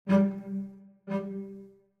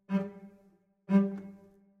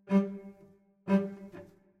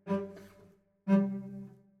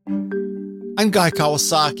I'm Guy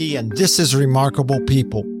Kawasaki, and this is Remarkable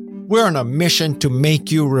People. We're on a mission to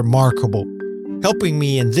make you remarkable. Helping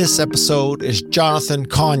me in this episode is Jonathan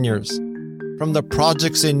Conyers from the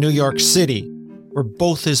projects in New York City, where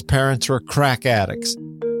both his parents were crack addicts,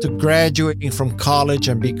 to graduating from college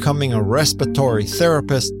and becoming a respiratory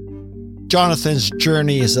therapist. Jonathan's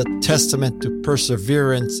journey is a testament to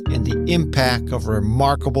perseverance and the impact of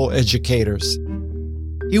remarkable educators.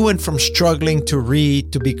 He went from struggling to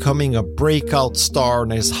read to becoming a breakout star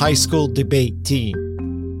on his high school debate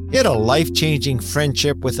team. He had a life-changing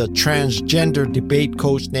friendship with a transgender debate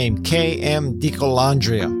coach named K.M.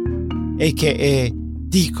 DiColandria, aka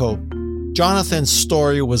Dico. Jonathan's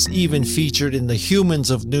story was even featured in the Humans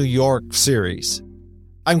of New York series.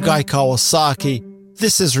 I'm Guy Kawasaki.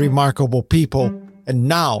 This is Remarkable People. And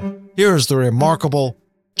now, here's the remarkable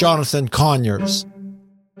Jonathan Conyers.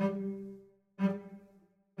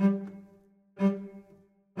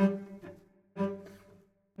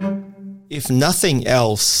 If nothing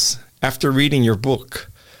else, after reading your book,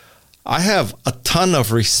 I have a ton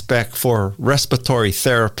of respect for respiratory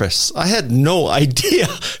therapists. I had no idea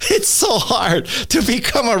it's so hard to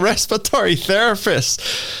become a respiratory therapist.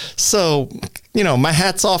 So, my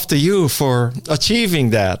hat's off to you for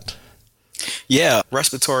achieving that. Yeah,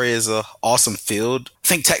 respiratory is an awesome field. I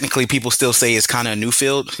think technically people still say it's kind of a new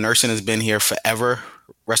field. Nursing has been here forever.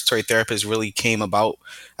 Respiratory therapists really came about,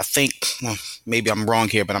 I think, maybe I'm wrong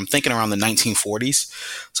here, but I'm thinking around the 1940s.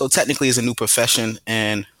 So technically it's a new profession.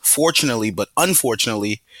 And fortunately, but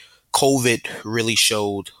unfortunately, COVID really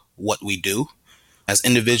showed what we do. As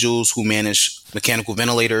individuals who manage mechanical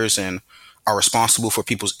ventilators and are responsible for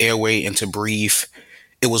people's airway and to breathe,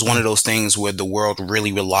 it was one of those things where the world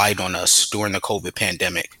really relied on us during the COVID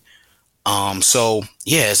pandemic.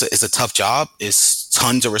 It's a tough job. It's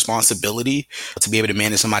tons of responsibility to be able to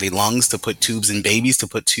manage somebody's lungs, to put tubes in babies, to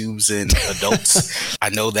put tubes in adults. I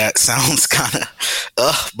know that sounds kind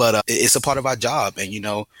of, but it's a part of our job. And,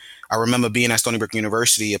 I remember being at Stony Brook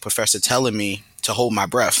University, a professor telling me to hold my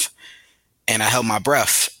breath, and I held my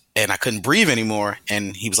breath and I couldn't breathe anymore.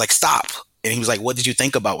 And he was like, stop. And he was like, what did you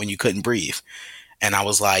think about when you couldn't breathe? And I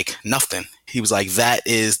was like, nothing. He was like, that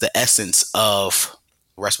is the essence of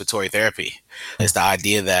respiratory therapy. It's the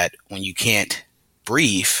idea that when you can't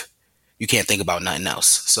breathe, you can't think about nothing else.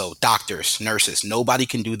 So doctors, nurses, nobody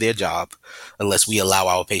can do their job unless we allow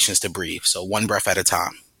our patients to breathe. So one breath at a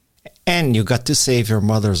time. And you got to save your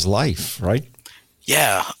mother's life, right?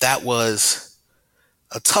 Yeah, that was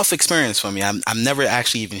a tough experience for me. I've never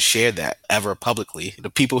actually even shared that ever publicly.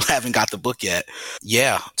 The people who haven't got the book yet.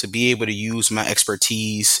 Yeah, to be able to use my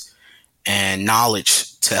expertise and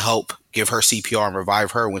knowledge to help give her CPR and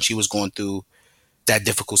revive her when she was going through that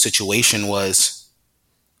difficult situation was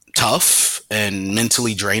tough and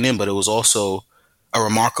mentally draining, but it was also a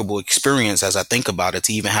remarkable experience as I think about it,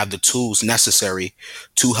 to even have the tools necessary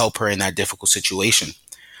to help her in that difficult situation.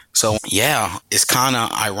 So yeah, it's kind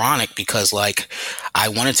of ironic because I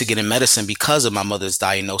wanted to get in medicine because of my mother's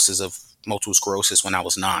diagnosis of multiple sclerosis when I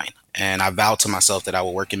was 9. And I vowed to myself that I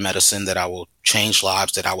will work in medicine, that I will change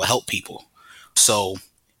lives, that I will help people. So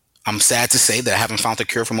I'm sad to say that I haven't found a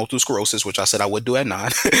cure for multiple sclerosis, which I said I would do at 9.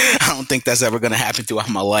 I don't think that's ever going to happen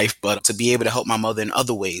throughout my life, but to be able to help my mother in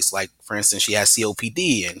other ways, like for instance, she has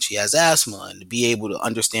COPD and she has asthma, and to be able to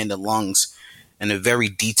understand the lungs in a very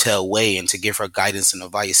detailed way and to give her guidance and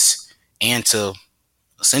advice and to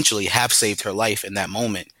essentially have saved her life in that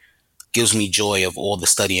moment gives me joy of all the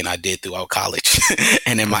studying I did throughout college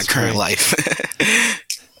and in my current life.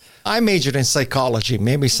 I majored in psychology.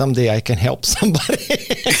 Maybe someday I can help somebody.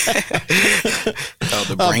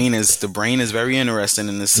 The brain is very interesting,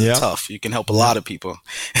 and it's tough. You can help a lot of people.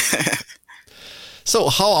 So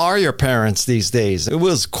how are your parents these days? It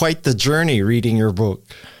was quite the journey reading your book.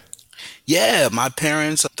 Yeah, my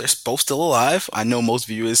parents, they're both still alive. I know most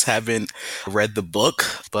viewers haven't read the book,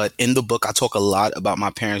 but in the book, I talk a lot about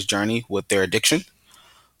my parents' journey with their addiction.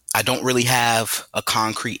 I don't really have a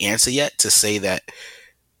concrete answer yet to say that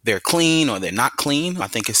they're clean or they're not clean. I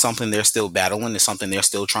think it's something they're still battling. It's something they're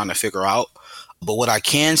still trying to figure out. But what I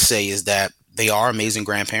can say is that they are amazing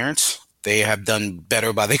grandparents. They have done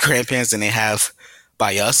better by their grandparents than they have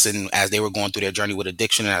by us. And as they were going through their journey with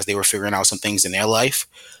addiction and as they were figuring out some things in their life,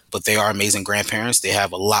 but they are amazing grandparents. They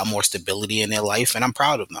have a lot more stability in their life, and I'm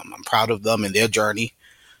proud of them. I'm proud of them in their journey.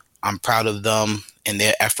 I'm proud of them in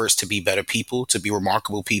their efforts to be better people, to be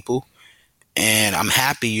remarkable people. And I'm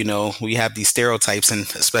happy, we have these stereotypes, and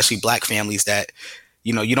especially Black families, that,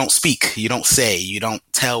 you don't speak, you don't say, you don't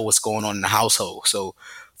tell what's going on in the household. So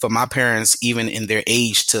for my parents, even in their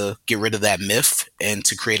age, to get rid of that myth and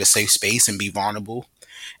to create a safe space and be vulnerable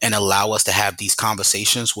and allow us to have these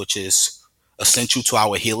conversations, which is essential to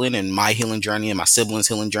our healing and my healing journey and my siblings'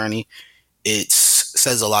 healing journey. It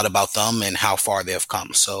says a lot about them and how far they've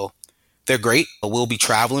come. So they're great. We'll be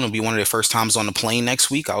traveling. It'll be one of their first times on the plane next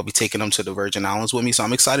week. I'll be taking them to the Virgin Islands with me. So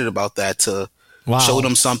I'm excited about that, to show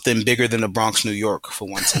them something bigger than the Bronx, New York for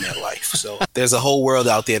once in their life. So there's a whole world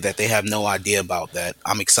out there that they have no idea about, that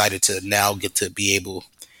I'm excited to now get to be able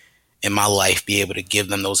in my life, be able to give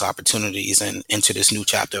them those opportunities and into this new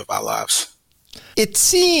chapter of our lives. It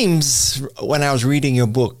seems when I was reading your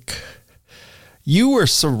book, you were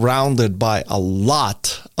surrounded by a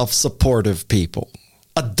lot of supportive people,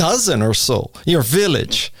 a dozen or so, your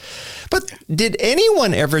village. But did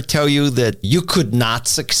anyone ever tell you that you could not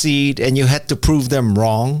succeed and you had to prove them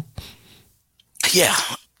wrong? Yeah,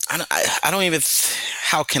 I don't even,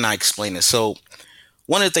 how can I explain it? So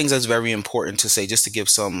one of the things that's very important to say, just to give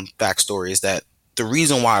some backstory, is that the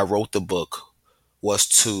reason why I wrote the book was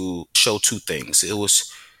to show two things. It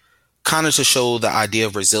was kind of to show the idea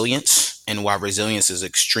of resilience and why resilience is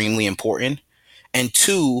extremely important. And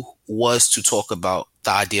two was to talk about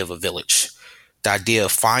the idea of a village, the idea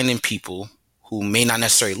of finding people who may not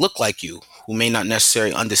necessarily look like you, who may not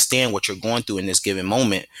necessarily understand what you're going through in this given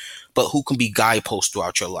moment, but who can be guideposts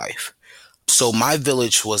throughout your life. So my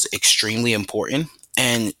village was extremely important.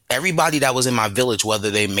 And everybody that was in my village, whether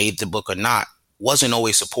they made the book or not, wasn't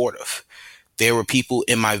always supportive. There were people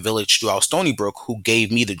in my village throughout Stony Brook who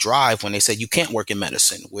gave me the drive when they said, you can't work in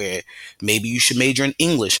medicine, where maybe you should major in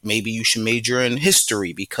English, maybe you should major in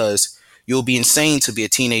history, because you'll be insane to be a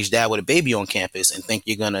teenage dad with a baby on campus and think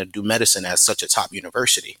you're going to do medicine at such a top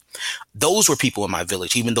university. Those were people in my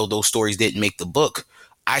village. Even though those stories didn't make the book,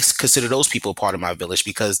 I consider those people part of my village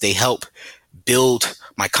because they help build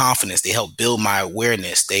my confidence. They help build my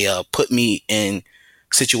awareness. They put me in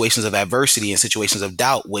situations of adversity and situations of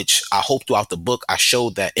doubt, which I hope throughout the book, I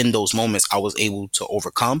showed that in those moments I was able to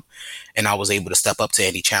overcome and I was able to step up to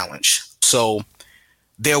any challenge. So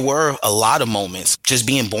there were a lot of moments just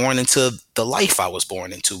being born into the life I was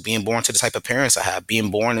born into, being born to the type of parents I have,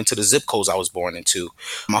 being born into the zip codes I was born into.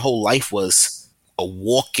 My whole life was a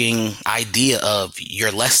walking idea of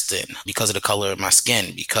you're less than because of the color of my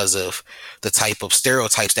skin, because of the type of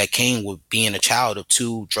stereotypes that came with being a child of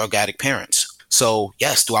two drug addict parents. So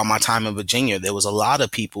yes, throughout my time in Virginia, there was a lot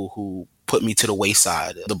of people who put me to the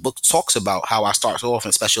wayside. The book talks about how I started off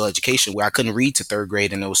in special education where I couldn't read to third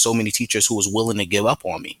grade, and there was so many teachers who was willing to give up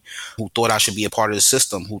on me, who thought I should be a part of the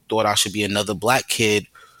system, who thought I should be another black kid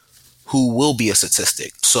who will be a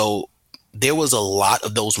statistic. So there was a lot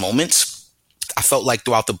of those moments. I felt like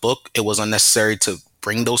throughout the book, it was unnecessary to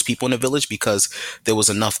bring those people in the village because there was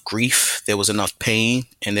enough grief, there was enough pain,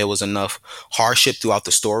 and there was enough hardship throughout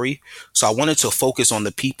the story. So I wanted to focus on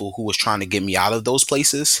the people who was trying to get me out of those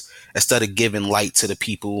places instead of giving light to the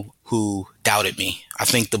people who doubted me. I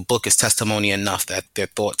think the book is testimony enough that their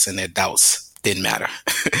thoughts and their doubts didn't matter.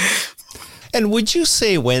 And would you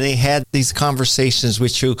say when they had these conversations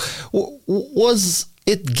with you, was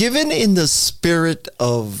it given in the spirit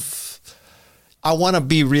of, I want to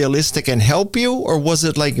be realistic and help you, or was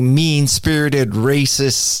it like mean-spirited,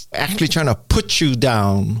 racist, actually trying to put you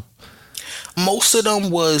down? Most of them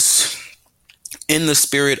was in the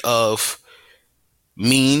spirit of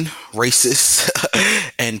mean, racist,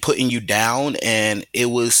 and putting you down. And it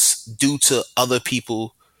was due to other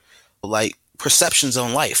people, like perceptions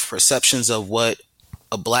on life, perceptions of what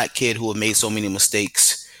a black kid who had made so many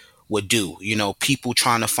mistakes would do. You know, people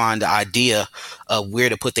trying to find the idea of where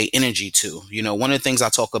to put their energy to. You know, one of the things I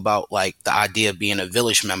talk about, like the idea of being a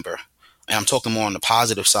village member, and I'm talking more on the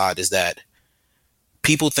positive side, is that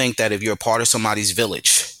people think that if you're a part of somebody's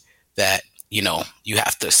village, that, you know, you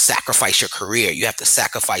have to sacrifice your career, you have to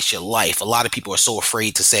sacrifice your life. A lot of people are so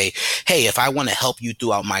afraid to say, hey, if I want to help you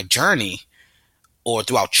throughout my journey or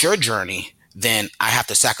throughout your journey, then I have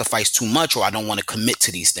to sacrifice too much, or I don't want to commit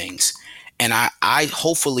to these things. And I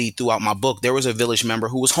hopefully throughout my book, there was a village member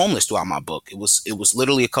who was homeless throughout my book. It was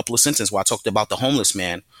literally a couple of sentences where I talked about the homeless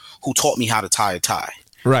man who taught me how to tie a tie.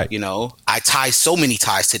 Right. You know, I tie so many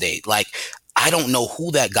ties today. Like, I don't know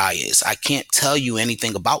who that guy is. I can't tell you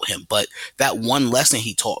anything about him, but that one lesson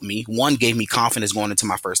he taught me, one, gave me confidence going into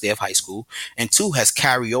my first day of high school, and two, has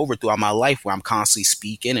carried over throughout my life where I'm constantly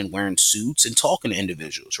speaking and wearing suits and talking to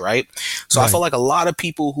individuals, right? So right. I felt like a lot of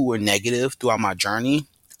people who were negative throughout my journey,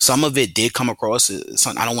 some of it did come across as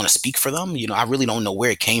something, I don't want to speak for them. You know, I really don't know where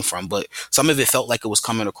it came from, but some of it felt like it was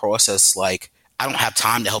coming across as like, I don't have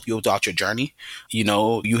time to help you throughout your journey. You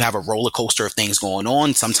know, you have a roller coaster of things going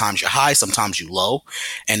on. Sometimes you're high, sometimes you're low.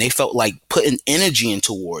 And they felt like putting energy in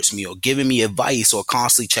towards me or giving me advice or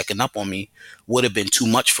constantly checking up on me would have been too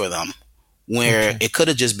much for them where Okay. it could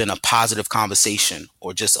have just been a positive conversation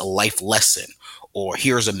or just a life lesson or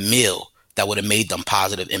here's a meal that would have made them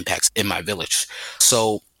positive impacts in my village.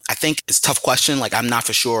 So I think it's a tough question. Like, I'm not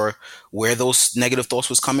for sure where those negative thoughts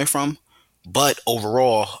was coming from. But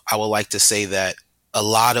overall, I would like to say that a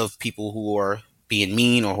lot of people who are being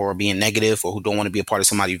mean or who are being negative or who don't want to be a part of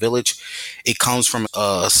somebody's village, it comes from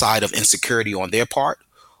a side of insecurity on their part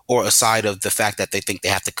or a side of the fact that they think they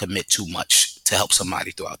have to commit too much to help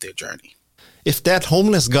somebody throughout their journey. If that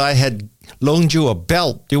homeless guy had loaned you a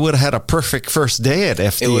belt, you would have had a perfect first day at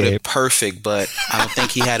FDA. It would have been perfect, but I don't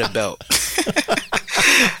think he had a belt.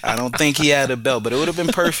 I don't think he had a belt, but it would have been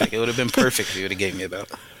perfect. It would have been perfect if he would have gave me a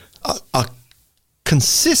belt. A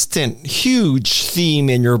consistent, huge theme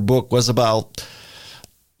in your book was about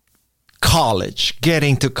college,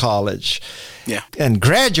 getting to college, and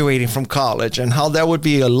graduating from college, and how that would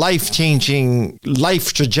be a life-changing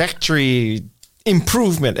life trajectory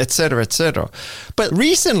improvement, et cetera, et cetera. But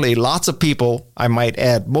recently, lots of people, I might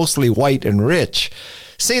add, mostly white and rich,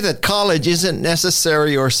 say that college isn't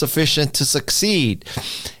necessary or sufficient to succeed.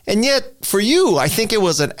 And yet, for you, I think it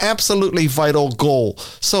was an absolutely vital goal.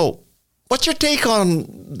 So, what's your take on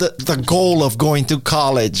the goal of going to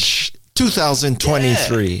college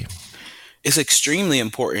 2023? Yeah. It's extremely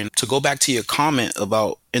important. To go back to your comment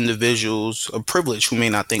about individuals of privilege who may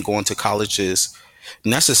not think going to college is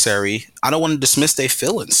necessary, I don't want to dismiss their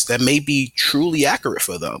feelings. That may be truly accurate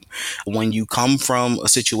for them. When you come from a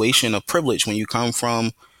situation of privilege, when you come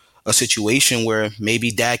from a situation where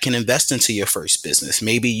maybe dad can invest into your first business.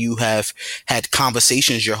 Maybe you have had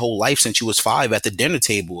conversations your whole life since you was 5 at the dinner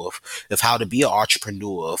table of how to be an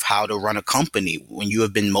entrepreneur, of how to run a company, when you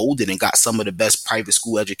have been molded and got some of the best private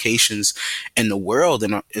school educations in the world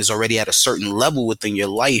and is already at a certain level within your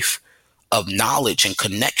life of knowledge and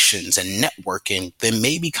connections and networking, then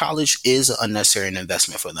maybe college is an unnecessary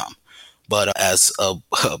investment for them. But as a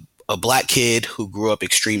black kid who grew up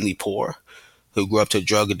extremely poor, who grew up to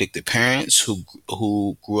drug addicted parents, who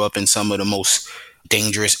grew up in some of the most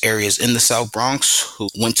dangerous areas in the South Bronx, who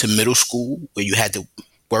went to middle school where you had to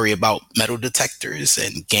worry about metal detectors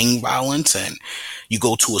and gang violence, and you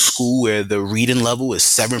go to a school where the reading level is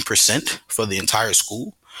 7% for the entire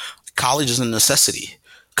school. College is a necessity.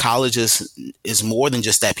 College is more than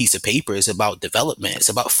just that piece of paper. It's about development. It's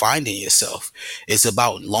about finding yourself. It's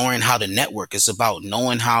about learning how to network. It's about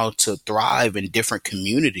knowing how to thrive in different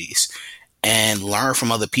communities and learn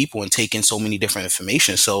from other people and take in so many different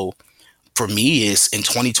information. So for me, it's in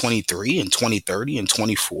 2023 and 2030 and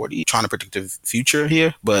 2040, trying to predict the future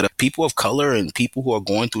here. But people of color and people who are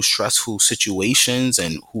going through stressful situations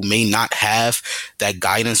and who may not have that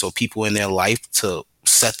guidance or people in their life to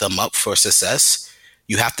set them up for success,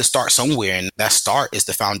 you have to start somewhere. And that start is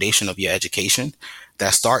the foundation of your education.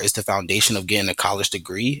 That start is the foundation of getting a college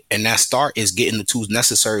degree. And that start is getting the tools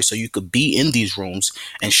necessary so you could be in these rooms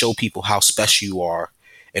and show people how special you are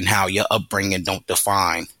and how your upbringing don't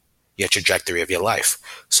define your trajectory of your life.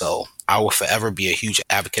 So I will forever be a huge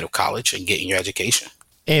advocate of college and getting your education.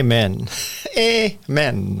 Amen.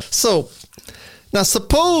 Amen. So now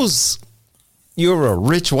suppose you're a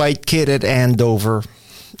rich white kid at Andover,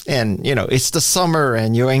 and it's the summer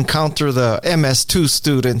and you encounter the MS2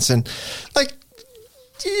 students, and like,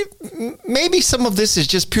 maybe some of this is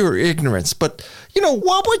just pure ignorance, but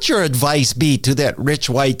what would your advice be to that rich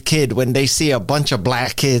white kid when they see a bunch of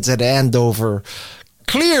black kids at Andover,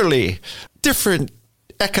 clearly different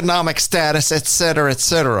economic status, et cetera, et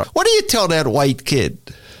cetera? What do you tell that white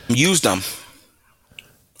kid? Use them.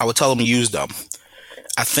 I would tell them use them.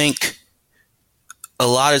 I think a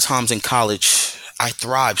lot of times in college, I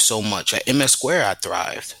thrived so much. At MS Square, I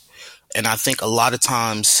thrived. And I think a lot of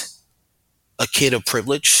times a kid of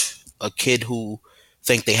privilege, a kid who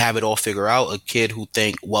think they have it all figured out, a kid who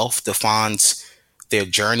think wealth defines their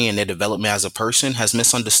journey and their development as a person has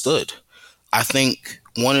misunderstood. I think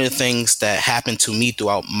one of the things that happened to me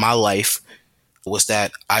throughout my life was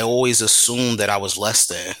that I always assumed that I was less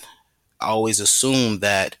than. I always assumed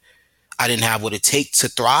that I didn't have what it takes to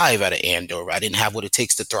thrive at an Andover. I didn't have what it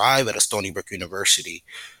takes to thrive at a Stony Brook University.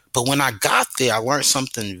 But when I got there, I learned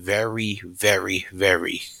something very, very,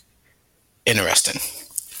 very interesting.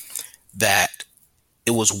 That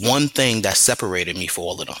it was one thing that separated me from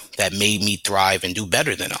all of them, that made me thrive and do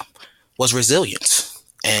better than them, was resilience.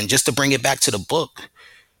 And just to bring it back to the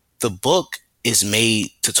book is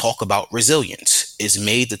made to talk about resilience. It's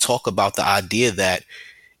made to talk about the idea that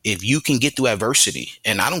if you can get through adversity,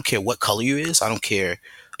 and I don't care what color you is, I don't care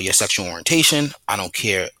your sexual orientation, I don't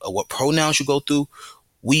care what pronouns you go through,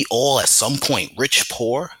 we all at some point, rich,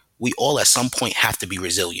 poor, we all at some point have to be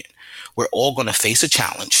resilient. We're all going to face a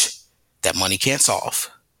challenge that money can't solve,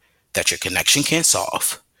 that your connection can't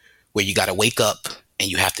solve, where you got to wake up and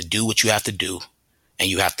you have to do what you have to do and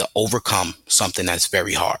you have to overcome something that's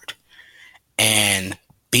very hard. And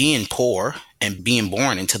being poor and being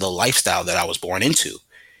born into the lifestyle that I was born into,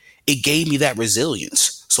 it gave me that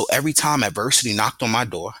resilience. So every time adversity knocked on my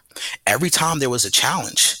door, every time there was a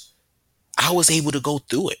challenge, I was able to go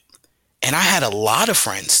through it. And I had a lot of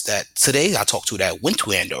friends that today I talk to that went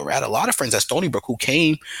to Andover. I had a lot of friends at Stony Brook who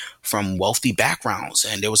came from wealthy backgrounds.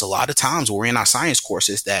 And there was a lot of times where we're in our science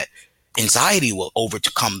courses that anxiety will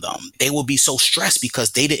overcome them. They will be so stressed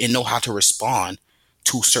because they didn't know how to respond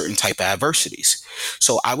to certain type of adversities.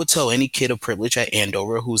 So I would tell any kid of privilege at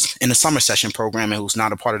Andover who's in the summer session program and who's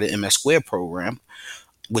not a part of the MS Squared program,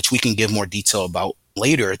 which we can give more detail about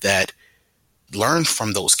later, that learn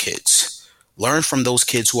from those kids. Learn from those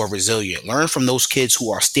kids who are resilient. Learn from those kids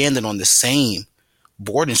who are standing on the same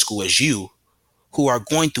boarding school as you, who are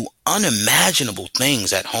going through unimaginable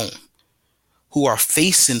things at home, who are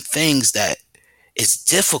facing things that is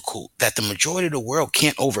difficult, that the majority of the world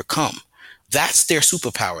can't overcome. That's their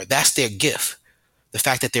superpower. That's their gift. The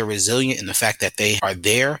fact that they're resilient and the fact that they are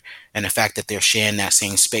there and the fact that they're sharing that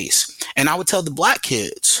same space. And I would tell the Black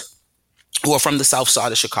kids who are from the South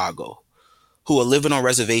Side of Chicago, who are living on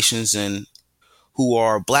reservations and who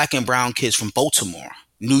are Black and brown kids from Baltimore,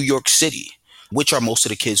 New York City, which are most of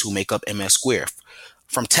the kids who make up MS Square,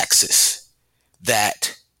 from Texas,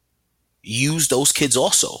 that use those kids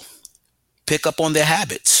also. Pick up on their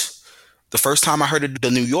habits. The first time I heard of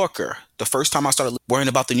the New Yorker, the first time I started worrying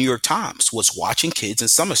about the New York Times was watching kids in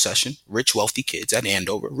summer session, rich, wealthy kids at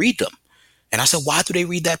Andover, read them. And I said, why do they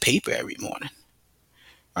read that paper every morning?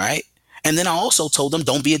 All right. And then I also told them,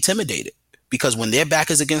 don't be intimidated, because when their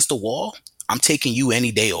back is against the wall, I'm taking you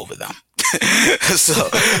any day over them.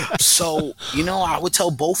 So, I would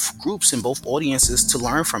tell both groups and both audiences to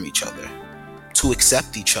learn from each other, to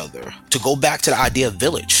accept each other, to go back to the idea of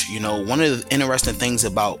village. One of the interesting things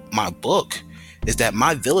about my book is that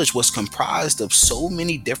my village was comprised of so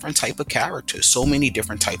many different type of characters, so many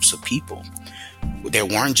different types of people. There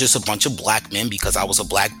weren't just a bunch of Black men because I was a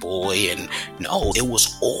Black boy. And no, it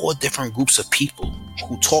was all different groups of people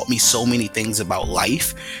who taught me so many things about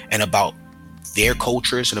life and about their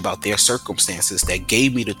cultures and about their circumstances that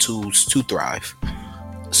gave me the tools to thrive.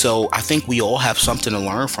 So I think we all have something to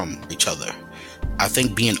learn from each other. I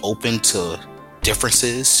think being open to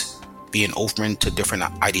differences, being open to different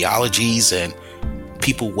ideologies and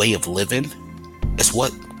people's way of living is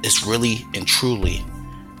what is really and truly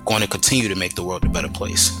going to continue to make the world a better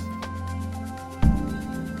place.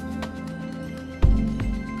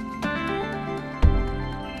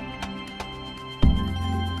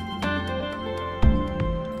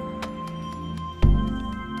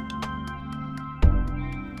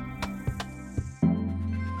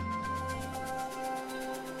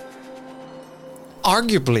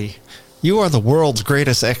 Arguably, you are the world's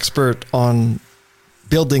greatest expert on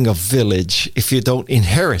building a village if you don't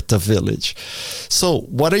inherit a village. So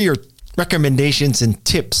what are your recommendations and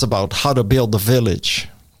tips about how to build a village?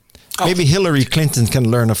 Maybe Hillary Clinton can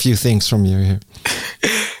learn a few things from you here.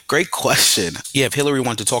 Great question. Yeah, if Hillary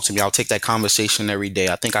wanted to talk to me, I'll take that conversation every day.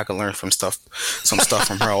 I think I could learn some stuff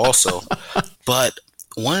from her also. But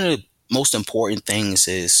one of the most important things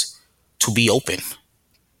is to be open.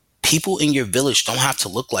 People in your village don't have to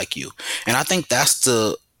look like you. And I think that's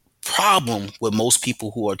the problem with most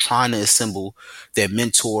people who are trying to assemble their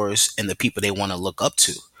mentors and the people they want to look up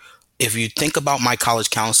to. If you think about my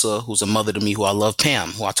college counselor, who's a mother to me, who I love, Pam,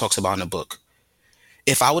 who I talks about in the book.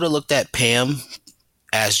 If I would have looked at Pam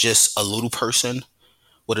as just a little person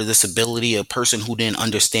with a disability, a person who didn't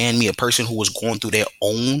understand me, a person who was going through their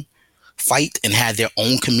own fight and had their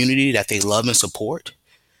own community that they love and support,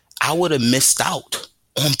 I would have missed out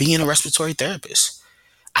on being a respiratory therapist.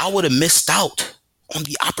 I would have missed out on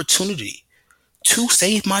the opportunity to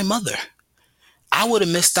save my mother. I would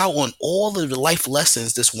have missed out on all of the life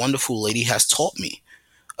lessons this wonderful lady has taught me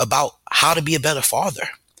about how to be a better father,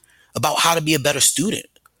 about how to be a better student,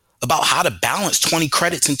 about how to balance 20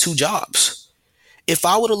 credits and 2 jobs. If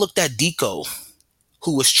I would have looked at Deco,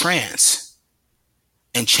 who was trans,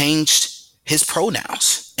 and changed his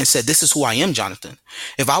pronouns and said, this is who I am, Jonathan.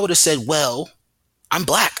 If I would have said, well, I'm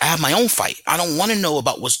Black. I have my own fight. I don't want to know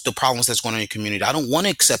about what's the problems that's going on in your community. I don't want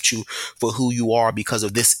to accept you for who you are because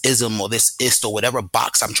of this ism or this ist or whatever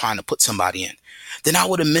box I'm trying to put somebody in. Then I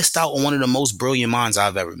would have missed out on one of the most brilliant minds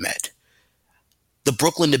I've ever met. The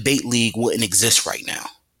Brooklyn Debate League wouldn't exist right now.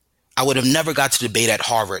 I would have never got to debate at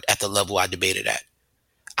Harvard at the level I debated at.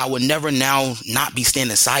 I would never now not be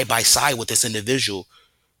standing side by side with this individual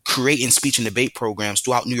creating speech and debate programs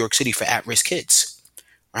throughout New York City for at-risk kids.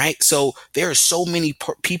 right? So there are so many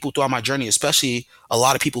people throughout my journey, especially a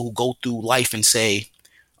lot of people who go through life and say,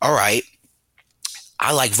 all right,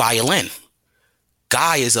 I like violin.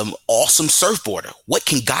 Guy is an awesome surfboarder. What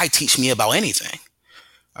can Guy teach me about anything?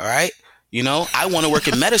 All right. I want to work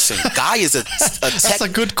in medicine. Guy is a tech. That's a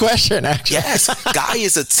good question, actually. Yes. Guy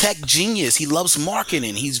is a tech genius. He loves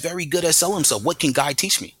marketing. He's very good at selling himself. What can Guy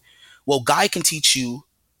teach me? Well, Guy can teach you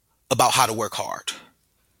about how to work hard.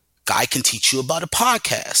 Guy can teach you about a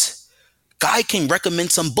podcast. Guy can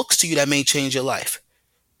recommend some books to you that may change your life.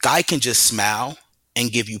 Guy can just smile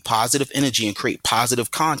and give you positive energy and create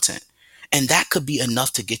positive content. And that could be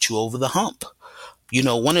enough to get you over the hump.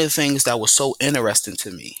 One of the things that was so interesting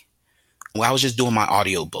to me when I was just doing my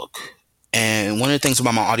audiobook, and one of the things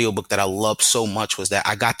about my audiobook that I loved so much was that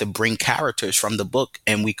I got to bring characters from the book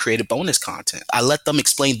and we created bonus content. I let them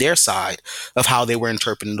explain their side of how they were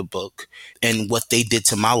interpreting the book and what they did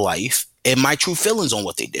to my life and my true feelings on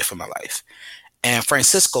what they did for my life. And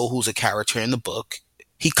Francisco, who's a character in the book,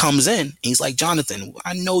 he comes in, he's like, Jonathan,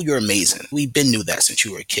 I know you're amazing. We've been knew that since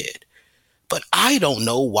you were a kid. But I don't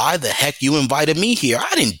know why the heck you invited me here.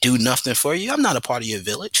 I didn't do nothing for you. I'm not a part of your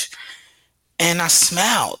village. And I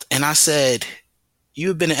smiled and I said,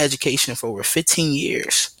 you've been in education for over 15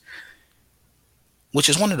 years, which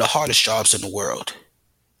is one of the hardest jobs in the world.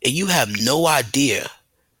 And you have no idea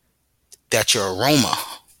that your aroma,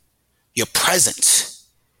 your presence,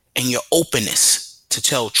 and your openness to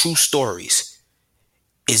tell true stories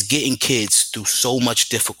is getting kids through so much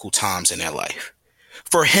difficult times in their life.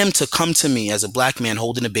 For him to come to me as a black man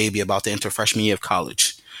holding a baby about to enter freshman year of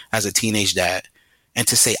college as a teenage dad and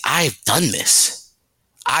to say, I've done this.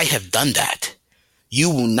 I have done that. You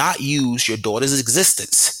will not use your daughter's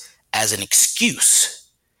existence as an excuse.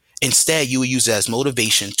 Instead, you will use it as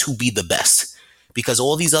motivation to be the best because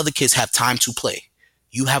all these other kids have time to play.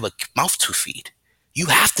 You have a mouth to feed. You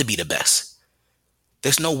have to be the best.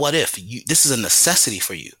 There's no what if. This is a necessity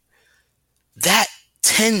for you. That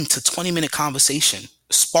 10 to 20 minute conversation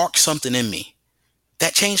sparked something in me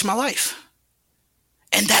that changed my life.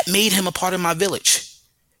 And that made him a part of my village.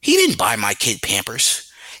 He didn't buy my kid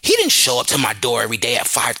Pampers. He didn't show up to my door every day at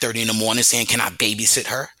 5:30 in the morning saying, can I babysit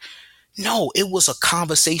her? No, it was a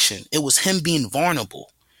conversation. It was him being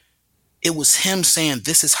vulnerable. It was him saying,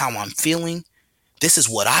 this is how I'm feeling. This is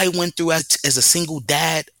what I went through as a single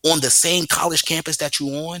dad on the same college campus that you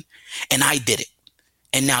on. And I did it.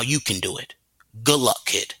 And now you can do it. Good luck,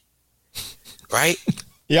 kid. Right?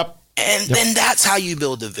 Yep. And then that's how you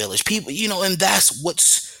build the village. People, and that's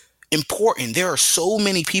what's important. There are so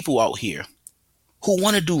many people out here who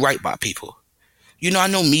want to do right by people. I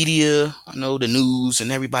know media, I know the news,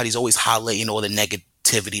 and everybody's always highlighting all the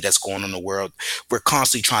negativity that's going on in the world. We're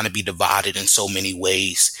constantly trying to be divided in so many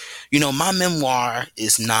ways. My memoir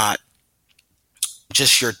is not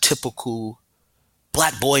just your typical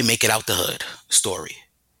black boy make it out the hood story.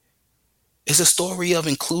 It's a story of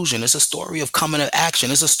inclusion. It's a story of coming to action.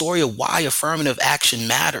 It's a story of why affirmative action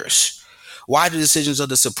matters. Why the decisions of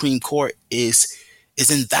the Supreme Court is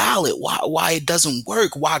invalid. Why it doesn't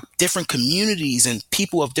work. Why different communities and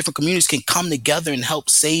people of different communities can come together and help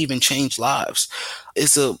save and change lives.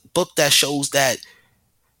 It's a book that shows that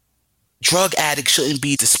drug addicts shouldn't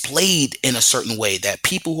be displayed in a certain way, that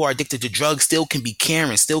people who are addicted to drugs still can be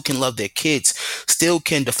caring, still can love their kids, still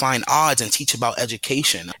can define odds and teach about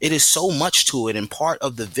education. It is so much to it. And part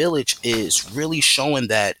of the village is really showing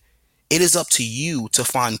that it is up to you to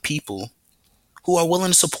find people who are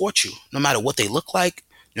willing to support you, no matter what they look like,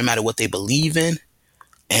 no matter what they believe in.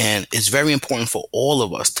 And it's very important for all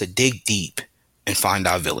of us to dig deep and find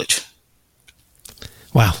our village.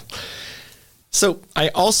 Wow. So I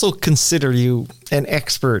also consider you an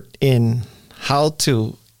expert in how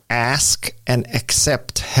to ask and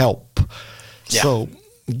accept help. Yeah. So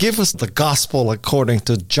give us the gospel according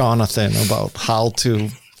to Jonathan about how to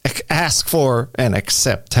ask for and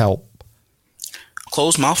accept help.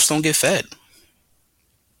 Closed mouths don't get fed.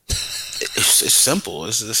 It's simple.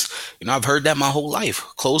 It's just, I've heard that my whole life.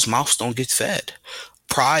 Closed mouths don't get fed.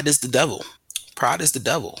 Pride is the devil. Pride is the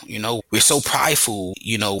devil. We're so prideful.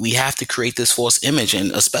 We have to create this false image.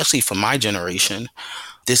 And especially for my generation,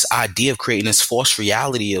 this idea of creating this false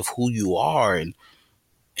reality of who you are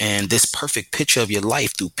and this perfect picture of your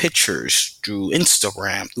life through pictures, through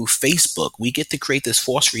Instagram, through Facebook. We get to create this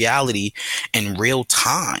false reality in real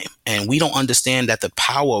time. And we don't understand that the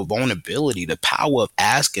power of vulnerability, the power of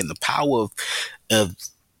asking, the power of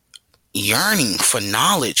yearning for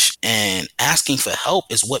knowledge and asking for help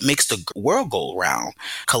is what makes the world go around.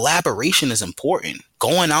 Collaboration is important.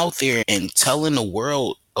 Going out there and telling the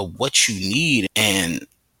world of what you need and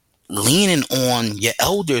leaning on your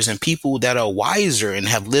elders and people that are wiser and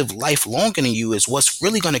have lived life longer than you is what's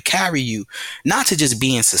really going to carry you, not to just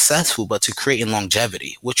being successful, but to creating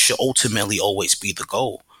longevity, which should ultimately always be the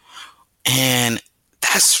goal. And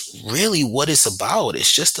that's really what it's about.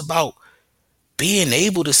 It's just about being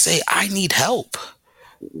able to say, I need help.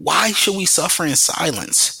 Why should we suffer in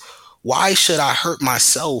silence? Why should I hurt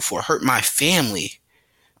myself or hurt my family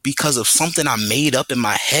because of something I made up in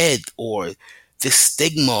my head, or this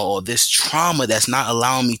stigma or this trauma that's not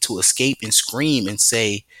allowing me to escape and scream and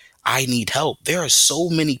say, I need help? There are so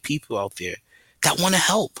many people out there that want to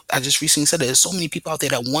help. I just recently said that there's so many people out there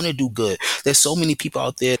that want to do good. There's so many people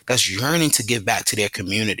out there that's yearning to give back to their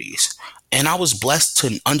communities. And I was blessed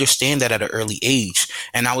to understand that at an early age.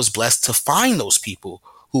 And I was blessed to find those people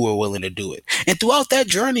who were willing to do it. And throughout that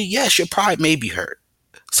journey, yes, your pride may be hurt.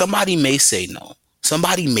 Somebody may say no.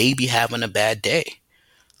 Somebody may be having a bad day.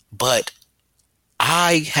 But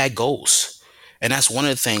I had goals. And that's one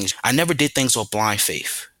of the things. I never did things with blind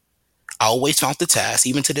faith. I always found the task,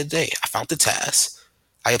 even to the day. I found the task.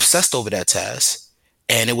 I obsessed over that task.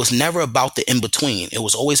 And it was never about the in-between. It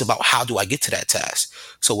was always about, how do I get to that task?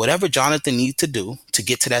 So whatever Jonathan needed to do to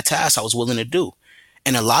get to that task, I was willing to do.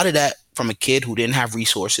 And a lot of that from a kid who didn't have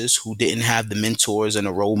resources, who didn't have the mentors and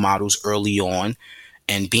the role models early on,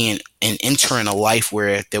 and being and entering a life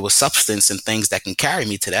where there was substance and things that can carry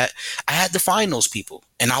me to that, I had to find those people,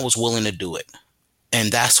 and I was willing to do it.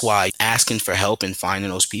 And that's why asking for help and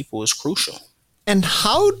finding those people is crucial. And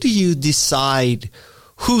how do you decide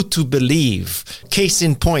who to believe? Case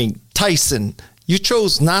in point, Tyson. You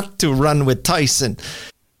chose not to run with Tyson.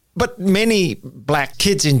 But many black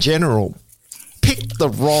kids in general picked the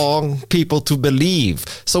wrong people to believe.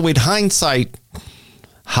 So with hindsight,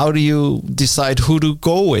 how do you decide who to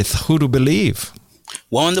go with, who to believe?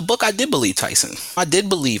 Well, in the book, I did believe Tyson. I did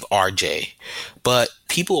believe RJ. But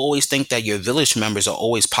people always think that your village members are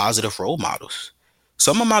always positive role models.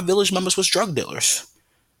 Some of my village members was drug dealers.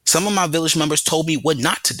 Some of my village members told me what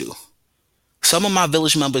not to do. Some of my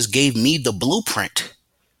village members gave me the blueprint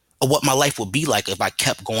of what my life would be like if I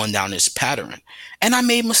kept going down this pattern. And I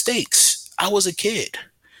made mistakes. I was a kid.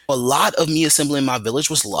 A lot of me assembling my village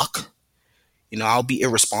was luck. I'll be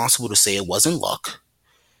irresponsible to say it wasn't luck.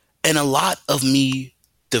 And a lot of me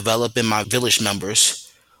developing my village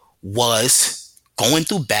members was going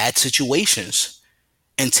through bad situations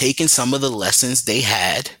and taking some of the lessons they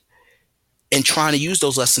had and trying to use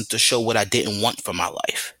those lessons to show what I didn't want for my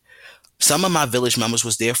life. Some of my village members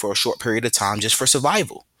was there for a short period of time just for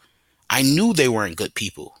survival. I knew they weren't good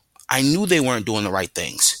people. I knew they weren't doing the right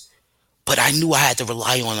things. But I knew I had to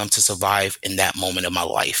rely on them to survive in that moment of my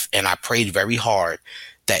life. And I prayed very hard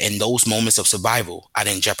that in those moments of survival, I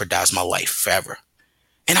didn't jeopardize my life forever.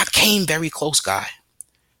 And I came very close, Guy.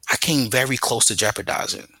 I came very close to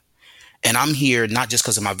jeopardizing. And I'm here not just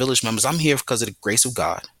because of my village members. I'm here because of the grace of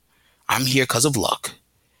God. I'm here because of luck.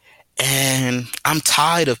 And I'm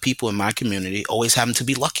tired of people in my community always having to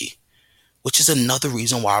be lucky, which is another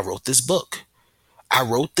reason why I wrote this book. I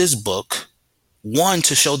wrote this book, one,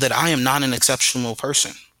 to show that I am not an exceptional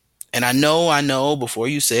person. And I know, before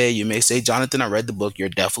you may say, Jonathan, I read the book. You're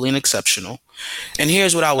definitely an exceptional. And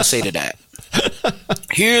here's what I would say to that.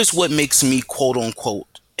 Here's what makes me, quote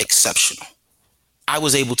unquote, exceptional. I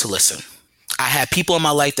was able to listen. I had people in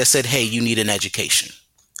my life that said, hey, you need an education.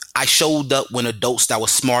 I showed up when adults that were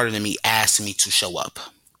smarter than me asked me to show up.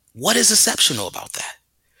 What is exceptional about that?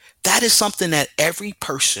 That is something that every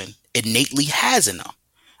person innately has in them.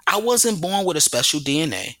 I wasn't born with a special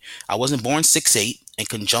DNA. I wasn't born 6'8" and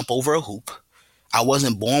can jump over a hoop. I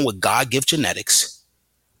wasn't born with God-given genetics.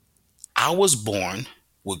 I was born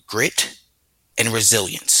with grit and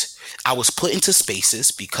resilience. I was put into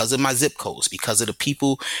spaces because of my zip codes, because of the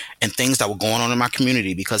people and things that were going on in my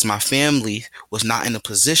community, because my family was not in a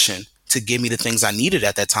position to give me the things I needed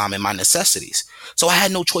at that time and my necessities. So I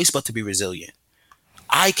had no choice but to be resilient.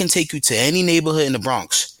 I can take you to any neighborhood in the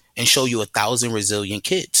Bronx and show you 1,000 resilient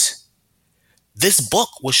kids. This book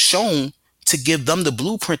was shown to give them the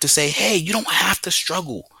blueprint to say, hey, you don't have to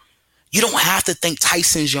struggle. You don't have to think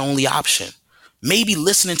Tyson's your only option. Maybe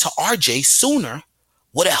listening to RJ sooner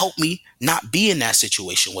would have helped me not be in that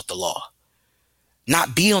situation with the law,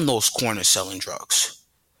 not be on those corners selling drugs.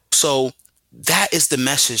 So that is the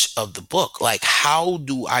message of the book. Like, how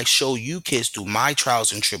do I show you kids through my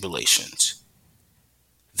trials and tribulations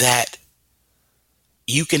that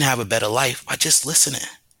you can have a better life by just listening,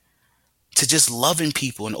 to just loving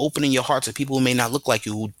people and opening your heart to people who may not look like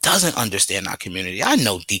you, who doesn't understand our community. I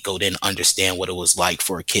know Deco didn't understand what it was like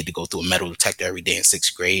for a kid to go through a metal detector every day in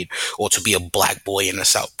 6th grade, or to be a black boy in the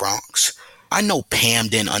South Bronx. I know Pam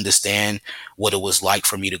didn't understand what it was like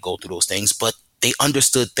for me to go through those things, but they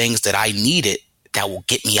understood things that I needed that will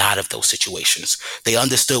get me out of those situations. They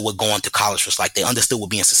understood what going to college was like. They understood what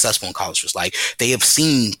being successful in college was like. They have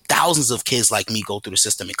seen thousands of kids like me go through the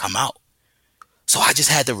system and come out. So I just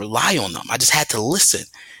had to rely on them. I just had to listen.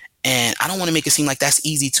 And I don't want to make it seem like that's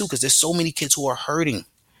easy too, because there's so many kids who are hurting.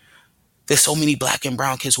 There's so many black and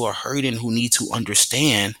brown kids who are hurting, who need to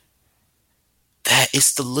understand that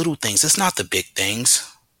it's the little things. It's not the big things.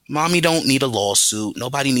 Mommy don't need a lawsuit.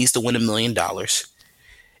 Nobody needs to win $1,000,000.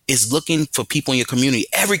 It's looking for people in your community.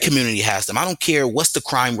 Every community has them. I don't care what's the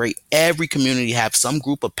crime rate. Every community has some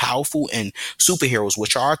group of powerful and superheroes,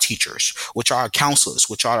 which are our teachers, which are our counselors,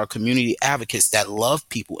 which are our community advocates that love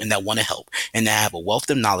people and that want to help and that have a wealth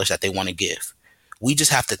of knowledge that they want to give. We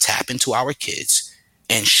just have to tap into our kids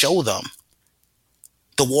and show them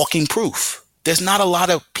the walking proof. There's not a lot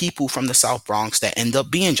of people from the South Bronx that end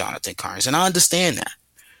up being Jonathan Conyers, and I understand that.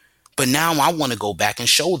 But now I want to go back and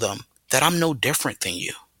show them that I'm no different than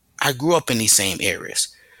you. I grew up in these same areas.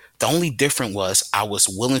 The only difference was I was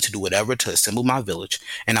willing to do whatever to assemble my village,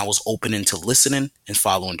 and I was open into listening and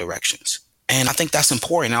following directions. And I think that's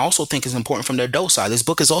important. I also think it's important from the adult side. This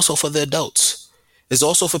book is also for the adults. It's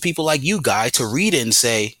also for people like you, Guy, to read it and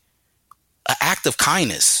say, an act of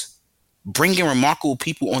kindness, bringing remarkable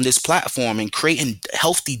people on this platform and creating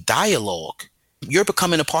healthy dialogue. You're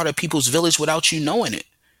becoming a part of people's village without you knowing it.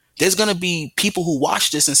 There's going to be people who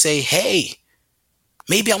watch this and say, hey,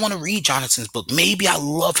 maybe I want to read Jonathan's book. Maybe I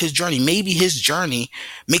love his journey. Maybe his journey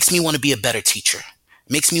makes me want to be a better teacher,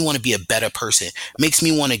 makes me want to be a better person, makes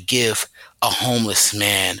me want to give a homeless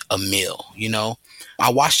man a meal. You know,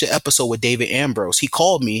 I watched the episode with David Ambrose. He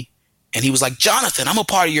called me and he was like, Jonathan, I'm a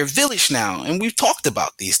part of your village now. And we've talked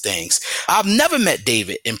about these things. I've never met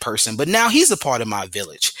David in person, but now he's a part of my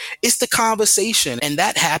village. It's the conversation. And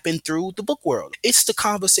that happened through the book world. It's the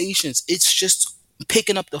conversations. It's just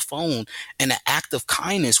picking up the phone and an act of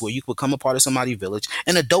kindness where you become a part of somebody's village.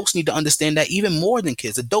 And adults need to understand that even more than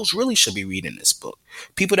kids. Adults really should be reading this book.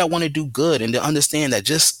 People that want to do good and to understand that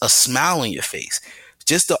just a smile on your face,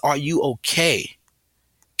 just the "are you okay?"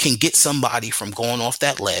 can get somebody from going off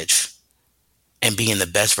that ledge and being the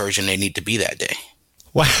best version they need to be that day.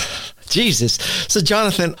 Wow. Jesus. So,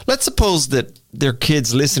 Jonathan, let's suppose that there are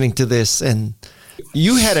kids listening to this and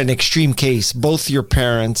you had an extreme case. Both your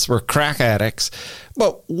parents were crack addicts.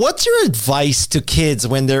 But what's your advice to kids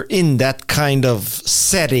when they're in that kind of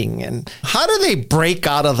setting? And how do they break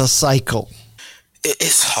out of the cycle?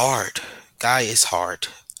 It's hard. Guy, it's hard.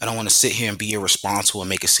 I don't want to sit here and be irresponsible and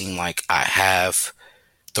make it seem like I have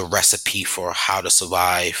the recipe for how to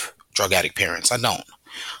survive drug addict parents. I don't.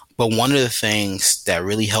 But one of the things that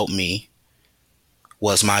really helped me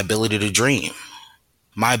was my ability to dream.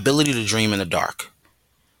 My ability to dream in the dark.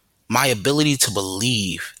 My ability to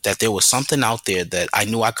believe that there was something out there that I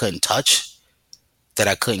knew I couldn't touch, that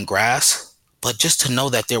I couldn't grasp, but just to know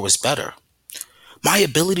that there was better. My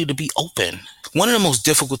ability to be open. One of the most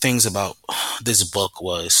difficult things about this book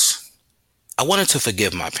was I wanted to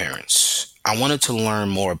forgive my parents. I wanted to learn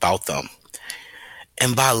more about them.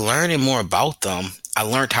 And by learning more about them, I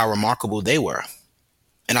learned how remarkable they were.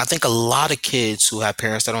 And I think a lot of kids who have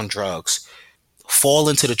parents that are on drugs fall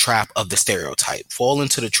into the trap of the stereotype, fall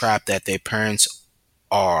into the trap that their parents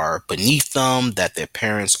are beneath them, that their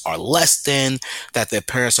parents are less than, that their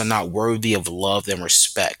parents are not worthy of love and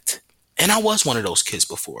respect. And I was one of those kids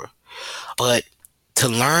before. But to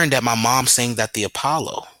learn that my mom sang at the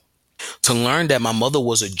Apollo, to learn that my mother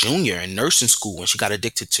was a junior in nursing school when she got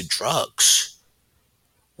addicted to drugs,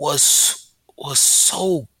 was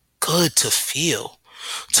so good to feel.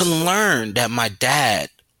 To learn that my dad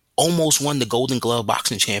almost won the Golden Glove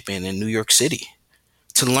boxing champion in New York City.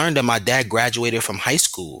 To learn that my dad graduated from high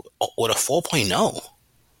school with a 4.0.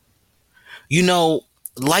 You know,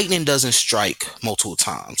 lightning doesn't strike multiple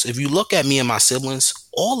times. If you look at me and my siblings,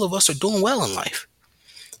 all of us are doing well in life.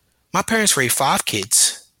 My parents raised 5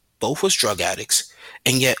 kids, both was drug addicts,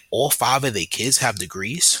 and yet all 5 of their kids have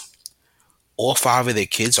degrees. All 5 of their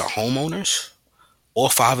kids are homeowners. All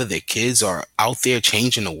 5 of their kids are out there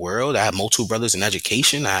changing the world. I have multiple brothers in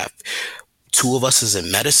education. I have 2 of us is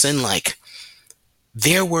in medicine. Like,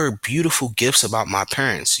 there were beautiful gifts about my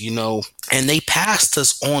parents, you know, and they passed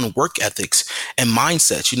us on work ethics and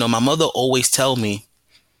mindsets. You know, my mother always tell me,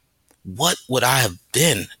 what would I have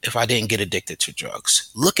been if I didn't get addicted to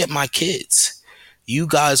drugs? Look at my kids. You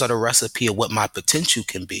guys are the recipe of what my potential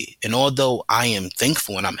can be. And although I am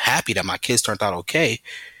thankful and I'm happy that my kids turned out okay,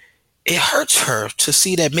 it hurts her to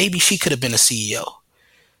see that maybe she could have been a CEO,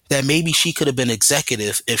 that maybe she could have been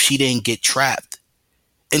executive if she didn't get trapped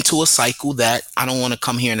into a cycle that I don't want to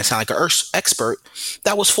come here and sound like an expert,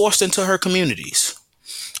 that was forced into her communities.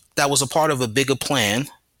 That was a part of a bigger plan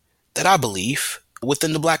that I believe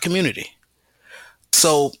within the Black community.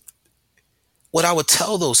 So what I would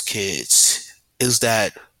tell those kids is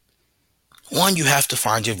that, one, you have to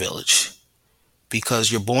find your village,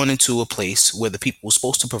 because you're born into a place where the people who's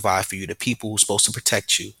supposed to provide for you, the people who's supposed to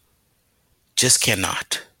protect you, just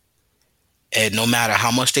cannot. And no matter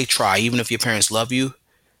how much they try, even if your parents love you,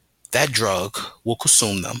 that drug will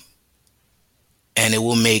consume them, and it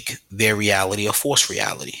will make their reality a forced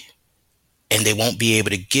reality. And they won't be able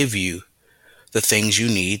to give you the things you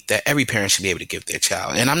need that every parent should be able to give their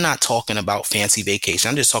child. And I'm not talking about fancy vacation.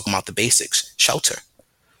 I'm just talking about the basics: shelter,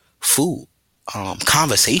 food,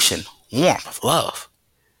 conversation, warmth, love.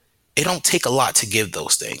 It don't take a lot to give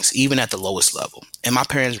those things, even at the lowest level. And my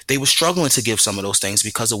parents, they were struggling to give some of those things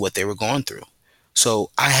because of what they were going through.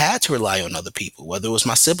 So I had to rely on other people, whether it was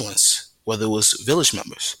my siblings, whether it was village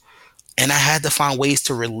members. And I had to find ways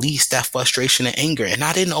to release that frustration and anger. And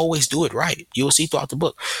I didn't always do it right. You will see throughout the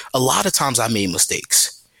book. A lot of times I made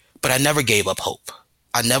mistakes, but I never gave up hope.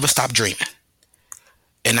 I never stopped dreaming.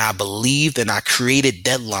 And I believed, and I created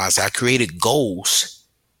deadlines. I created goals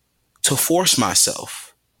to force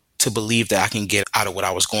myself to believe that I can get out of what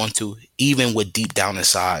I was going through, even with deep down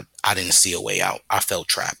inside, I didn't see a way out. I felt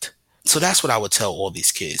trapped. So that's what I would tell all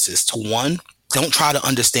these kids is to, one, don't try to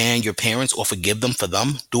understand your parents or forgive them for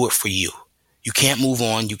them. Do it for you. You can't move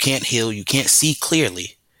on. You can't heal. You can't see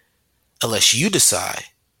clearly unless you decide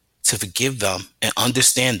to forgive them and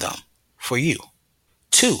understand them for you.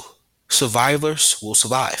 Two, survivors will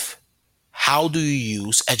survive. How do you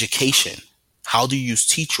use education? How do you use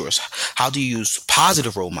teachers? How do you use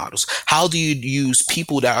positive role models? How do you use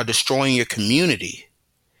people that are destroying your community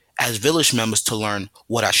as village members to learn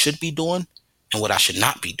what I should be doing and what I should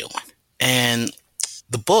not be doing? And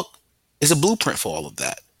the book is a blueprint for all of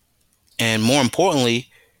that. And more importantly,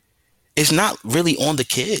 it's not really on the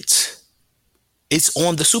kids. It's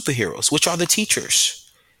on the superheroes, which are the teachers,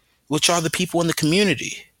 which are the people in the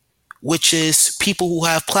community, which is people who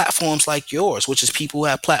have platforms like yours, which is people who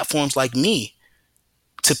have platforms like me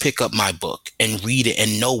to pick up my book and read it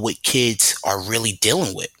and know what kids are really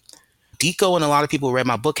dealing with. Deco and a lot of people who read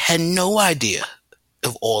my book had no idea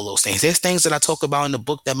of all those things. There's things that I talk about in the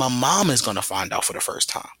book that my mom is going to find out for the first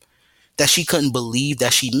time, that she couldn't believe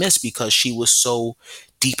that she missed because she was so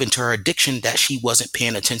deep into her addiction that she wasn't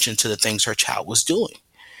paying attention to the things her child was doing.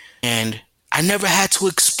 And I never had to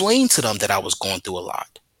explain to them that I was going through a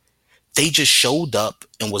lot. They just showed up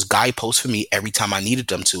and was guideposts for me every time I needed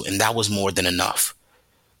them to. And that was more than enough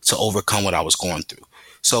to overcome what I was going through.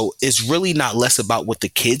 So it's really not less about what the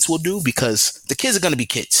kids will do, because the kids are going to be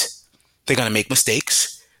kids. They're going to make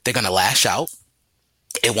mistakes. They're going to lash out.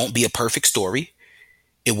 It won't be a perfect story.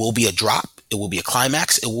 It will be a drop. It will be a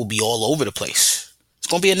climax. It will be all over the place. It's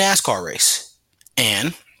going to be a NASCAR race.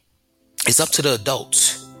 And it's up to the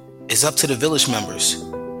adults. It's up to the village members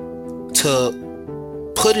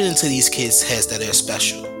to put it into these kids' heads that they're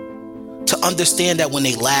special. To understand that when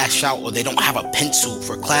they lash out or they don't have a pencil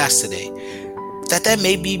for class today, that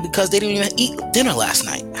may be because they didn't even eat dinner last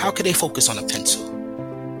night. How could they focus on a pencil?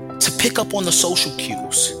 To pick up on the social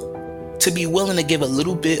cues. To be willing to give a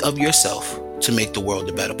little bit of yourself to make the world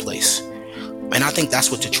a better place. And I think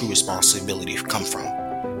that's what the true responsibility come from.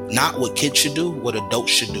 Not what kids should do, what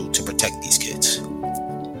adults should do to protect these kids.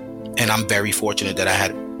 And I'm very fortunate that I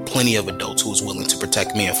had plenty of adults who was willing to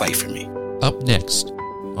protect me and fight for me. Up next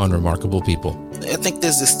on Remarkable People. I think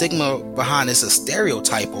there's a stigma behind this, a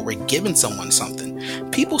stereotype, or we're giving someone something.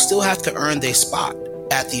 People still have to earn their spot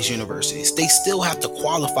at these universities. They still have to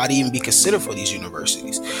qualify to even be considered for these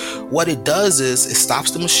universities. What it does is it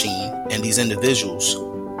stops the machine and these individuals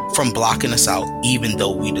from blocking us out, even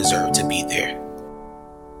though we deserve to be there.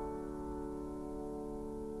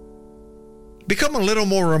 Become a little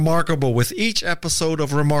more remarkable with each episode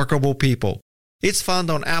of Remarkable People. It's found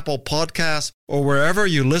on Apple Podcasts or wherever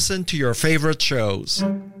you listen to your favorite shows.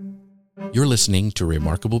 You're listening to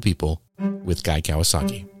Remarkable People with Guy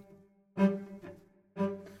Kawasaki.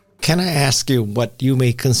 Can I ask you what you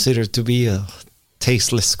may consider to be a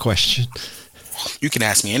tasteless question? You can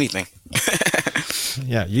ask me anything.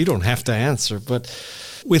 Yeah, you don't have to answer. But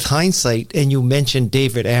with hindsight, and you mentioned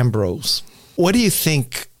David Ambrose, what do you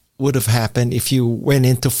think would have happened if you went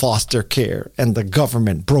into foster care and the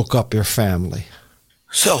government broke up your family?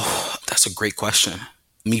 So that's a great question.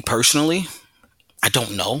 Me personally, I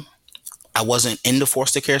don't know. I wasn't in the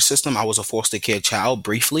foster care system. I was a foster care child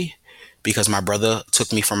briefly because my brother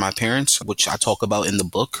took me from my parents, which I talk about in the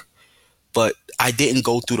book. But I didn't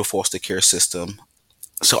go through the foster care system.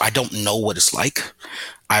 So I don't know what it's like.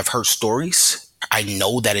 I've heard stories. I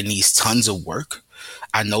know that it needs tons of work.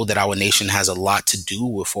 I know that our nation has a lot to do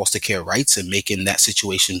with foster care rights and making that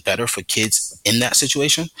situation better for kids in that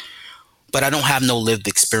situation. But I don't have no lived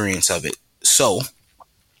experience of it. So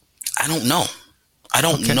I don't know. I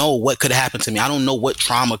don't Okay. know what could have happened to me. I don't know what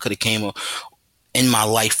trauma could have came in my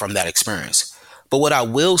life from that experience. But what I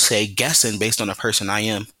will say, guessing based on the person I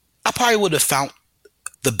am, I probably would have found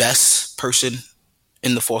the best person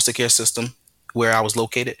in the foster care system where I was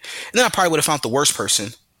located. And then I probably would have found the worst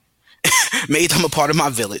person, made them a part of my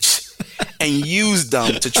village, and used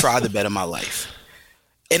them to try to better my life.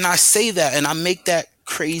 And I say that and I make that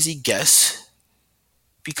crazy guess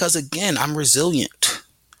because, again, I'm resilient.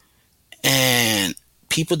 And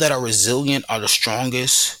people that are resilient are the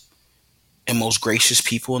strongest and most gracious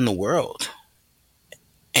people in the world.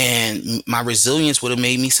 And my resilience would have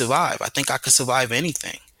made me survive. I think I could survive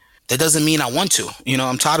anything. That doesn't mean I want to.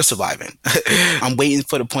 I'm tired of surviving. I'm waiting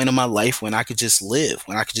for the point of my life when I could just live,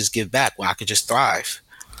 when I could just give back, when I could just thrive.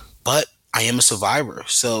 But I am a survivor.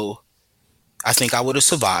 So I think I would have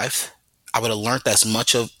survived. I would have learned as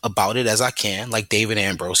much about it as I can, like David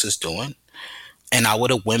Ambrose is doing. And I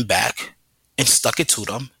would have went back and stuck it to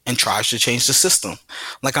them and tried to change the system.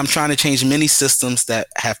 Like I'm trying to change many systems that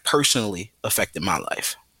have personally affected my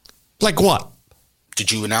life. Like what? The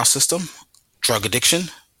juvenile system, drug addiction,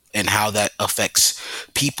 and how that affects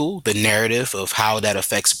people, the narrative of how that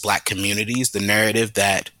affects Black communities, the narrative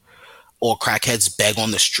that all crackheads beg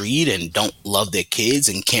on the street and don't love their kids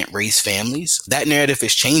and can't raise families. That narrative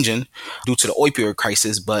is changing due to the opioid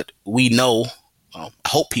crisis, but we know, I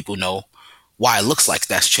hope people know, why it looks like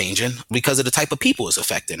that's changing because of the type of people it's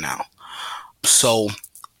affecting now. So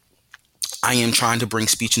I am trying to bring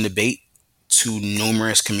speech and debate to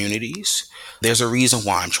numerous communities. There's a reason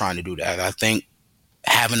why I'm trying to do that. I think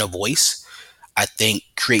having a voice, I think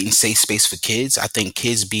creating safe space for kids, I think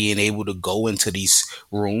kids being able to go into these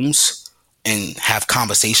rooms and have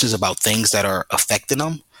conversations about things that are affecting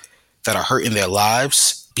them, that are hurting their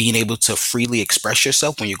lives, being able to freely express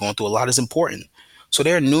yourself when you're going through a lot is important. So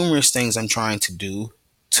there are numerous things I'm trying to do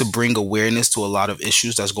to bring awareness to a lot of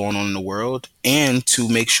issues that's going on in the world and to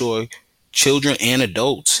make sure children and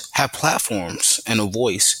adults have platforms and a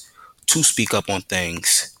voice to speak up on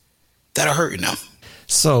things that are hurting them.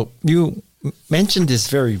 So you mentioned this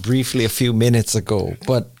very briefly a few minutes ago,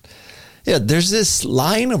 but yeah, there's this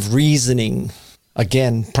line of reasoning,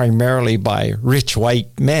 again, primarily by rich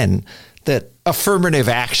white men, that affirmative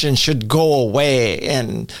action should go away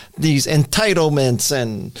and these entitlements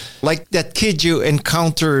and like that kid you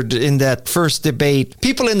encountered in that first debate,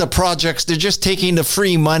 people in the projects, they're just taking the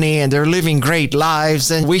free money and they're living great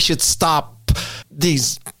lives and we should stop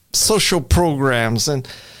these social programs. And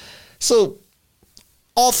so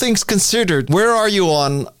all things considered, where are you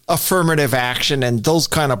on affirmative action and those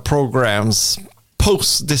kind of programs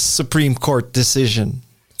post this Supreme Court decision?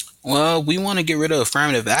 Well, we want to get rid of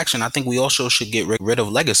affirmative action. I think we also should get rid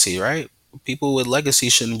of legacy, right? People with legacy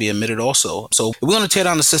shouldn't be admitted also. So if we want to tear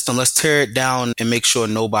down the system, let's tear it down and make sure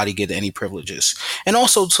nobody get any privileges. And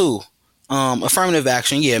also, too, affirmative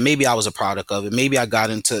action, yeah, maybe I was a product of it. Maybe I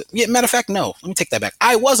got into, matter of fact, no, let me take that back.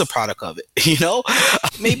 I was a product of it,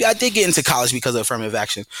 Maybe I did get into college because of affirmative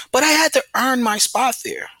action, but I had to earn my spot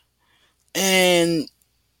there. And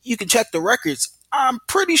you can check the records. I'm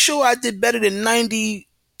pretty sure I did better than 90%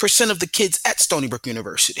 of the kids at Stony Brook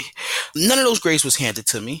University. None of those grades was handed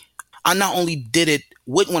to me. I not only did it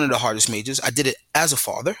with one of the hardest majors, I did it as a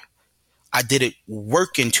father. I did it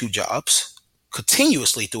working 2 jobs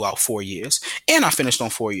continuously throughout 4 years. And I finished on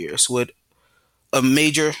 4 years with a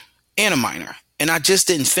major and a minor. And I just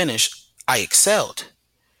didn't finish. I excelled.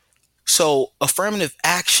 So affirmative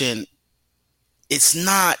action, it's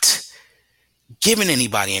not giving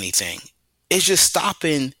anybody anything. It's just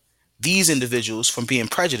stopping these individuals from being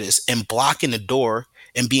prejudiced and blocking the door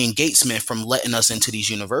and being gatesmen from letting us into these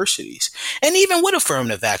universities. And even with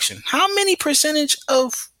affirmative action, how many percentage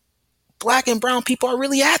of Black and brown people are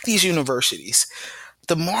really at these universities?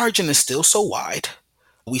 The margin is still so wide.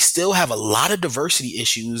 We still have a lot of diversity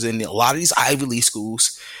issues in a lot of these Ivy League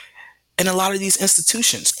schools and a lot of these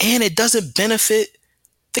institutions. And it doesn't benefit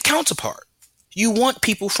the counterpart. You want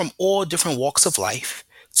people from all different walks of life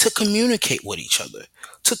to communicate with each other,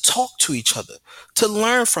 to talk to each other, to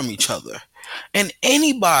learn from each other. And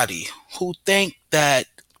anybody who think that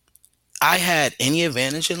I had any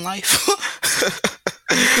advantage in life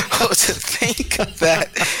or to think that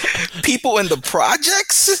people in the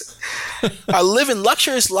projects are living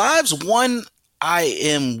luxurious lives, one, I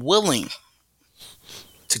am willing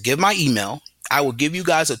to give my email. I will give you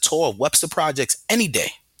guys a tour of Webster Projects any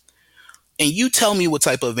day. And you tell me what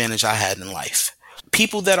type of advantage I had in life.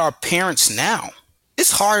 People that are parents now,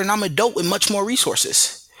 it's hard, and I'm an adult with much more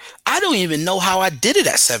resources. I don't even know how I did it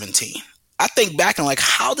at 17. I think back and like,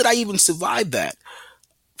 how did I even survive that?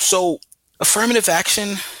 So affirmative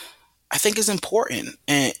action, I think, is important.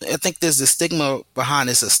 And I think there's a stigma behind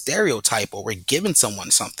it's a stereotype, or we're giving someone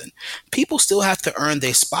something. People still have to earn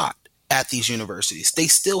their spot at these universities. They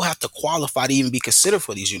still have to qualify to even be considered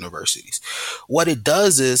for these universities. What it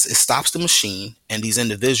does is it stops the machine and these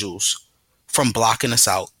individuals from blocking us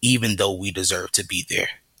out, even though we deserve to be there.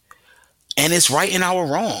 And it's righting our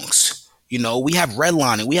wrongs. You know, we have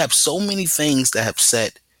redlining. We have so many things that have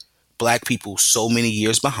set Black people so many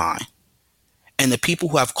years behind. And the people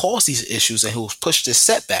who have caused these issues and who have pushed this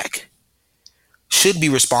setback should be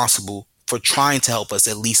responsible for trying to help us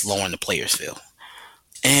at least lower the players field.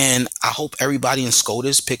 And I hope everybody in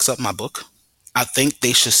SCOTUS picks up my book. I think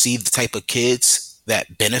they should see the type of kids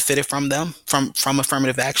that benefited from them, from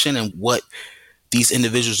affirmative action, and what these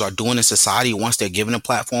individuals are doing in society once they're given a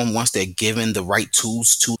platform, once they're given the right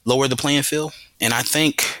tools to lower the playing field. And I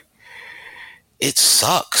think it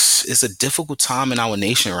sucks. It's a difficult time in our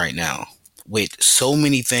nation right now, with so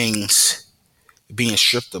many things being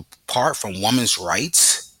stripped apart, from women's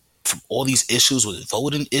rights, from all these issues with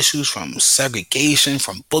voting issues, from segregation,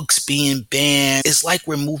 from books being banned. It's like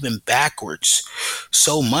we're moving backwards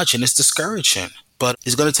so much, and it's discouraging. But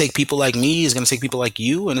it's going to take people like me, it's going to take people like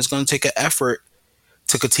you, and it's going to take an effort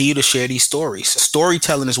to continue to share these stories.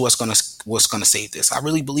 Storytelling is what's going to save this. I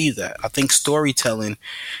really believe that. I think storytelling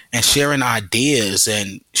and sharing ideas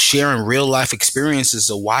and sharing real life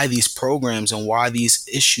experiences of why these programs and why these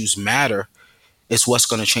issues matter is what's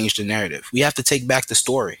going to change the narrative. We have to take back the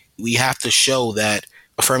story. We have to show that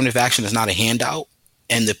affirmative action is not a handout,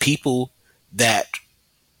 and the people that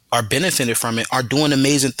are benefiting from it are doing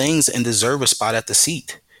amazing things and deserve a spot at the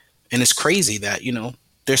seat. And it's crazy that, you know,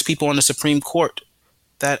 there's people on the Supreme Court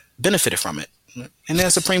that benefited from it. And they're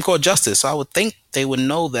Supreme Court justice, so I would think they would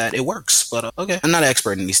know that it works. But okay, I'm not an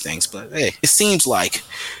expert in these things, but hey, it seems like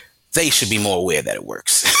they should be more aware that it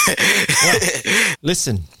works. Well,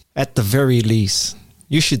 listen, at the very least,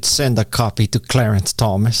 you should send a copy to Clarence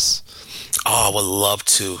Thomas. Oh, I would love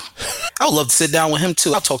to. I would love to sit down with him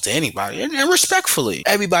too. I'll talk to anybody, and respectfully.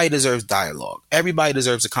 Everybody deserves dialogue. Everybody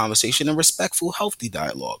deserves a conversation and respectful, healthy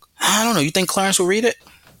dialogue. I don't know. You think Clarence will read it?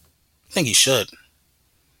 I think he should.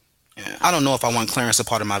 Yeah. I don't know if I want Clarence a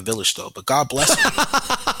part of my village though, but God bless him.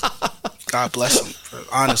 God bless him.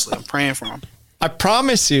 Honestly, I'm praying for him. I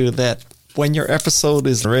promise you that when your episode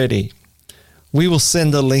is ready, we will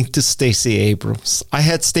send a link to Stacey Abrams. I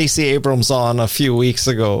had Stacey Abrams on a few weeks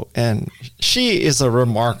ago, and she is a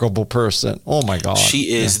remarkable person. Oh my God.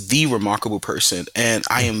 She is the remarkable person. And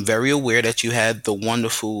I am very aware that you had the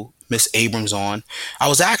wonderful Miss Abrams on. I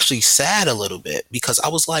was actually sad a little bit because I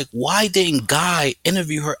was like, why didn't Guy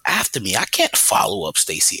interview her after me? I can't follow up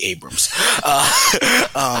Stacey Abrams.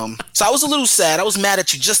 So I was a little sad. I was mad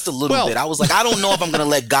at you just a little bit. I was like, I don't know if I'm going to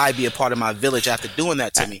let Guy be a part of my village after doing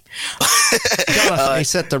that to me. Jonathan, I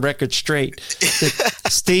set the record straight.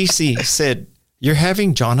 Stacey said, "You're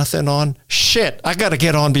having Jonathan on? Shit, I got to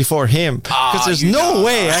get on before him because there's no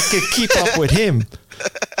way I could keep up with him.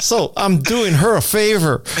 So I'm doing her a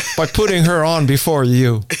favor by putting her on before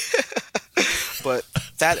you." But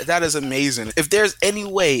that is amazing. If there's any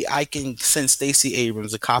way I can send Stacey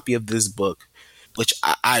Abrams a copy of this book, which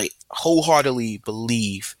I wholeheartedly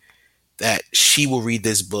believe that she will read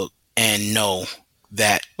this book and know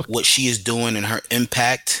that what she is doing and her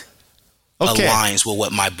impact aligns with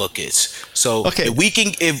what my book is. So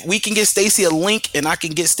if we can get Stacey a link and I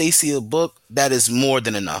can get Stacey a book, that is more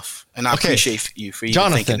than enough. And I appreciate you for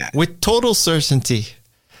even thinking that. With total certainty,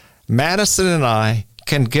 Madison and I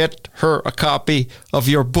can get her a copy of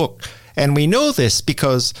your book. And we know this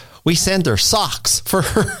because we send her socks for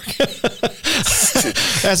her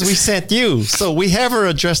as we sent you. So we have her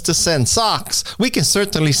address to send socks. We can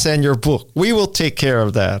certainly send your book. We will take care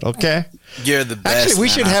of that, okay? You're the best. Actually, we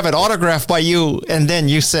should have it autographed by you and then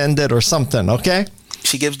you send it or something, okay?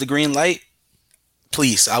 She gives the green light.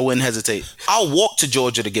 Please, I wouldn't hesitate. I'll walk to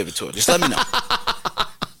Georgia to give it to her. Just let me know.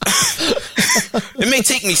 It may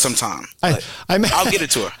take me some time. I'll get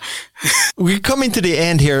it to her. We're coming to the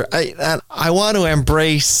end here. I want to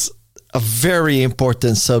embrace a very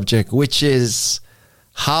important subject, which is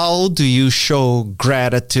how do you show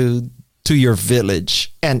gratitude to your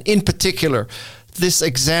village? And in particular, this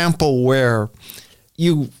example where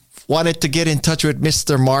you wanted to get in touch with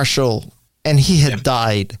Mr. Marshall and he had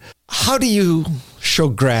died. How do you show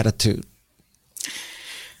gratitude?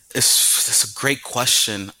 It's a great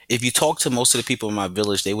question. If you talk to most of the people in my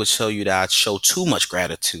village, they would tell you that I show too much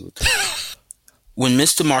gratitude. When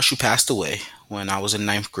Mr. Marshall passed away, when I was in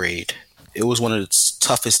ninth grade, it was one of the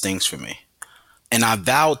toughest things for me. And I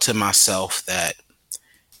vowed to myself that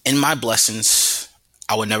in my blessings,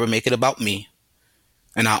 I would never make it about me.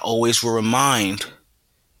 And I always will remind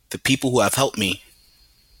the people who have helped me,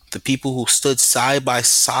 the people who stood side by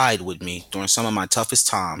side with me during some of my toughest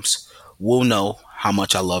times, will know how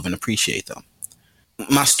much I love and appreciate them.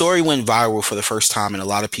 My story went viral for the first time, and a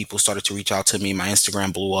lot of people started to reach out to me. My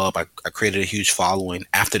Instagram blew up. I created a huge following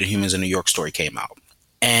after the Humans in New York story came out.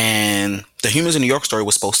 And the Humans in New York story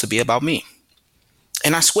was supposed to be about me.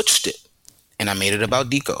 And I switched it, and I made it about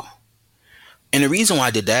Deco. And the reason why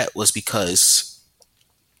I did that was because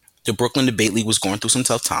the Brooklyn Debate League was going through some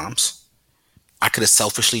tough times. I could have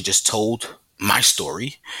selfishly just told my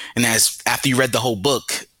story. And as after you read the whole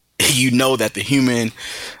book, you know that the Human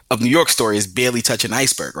of New York story is barely touching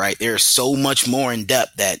iceberg, right? There's so much more in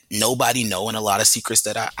depth that nobody know, and a lot of secrets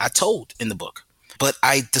that I told in the book. But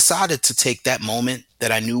I decided to take that moment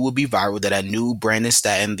that I knew would be viral, that I knew Brandon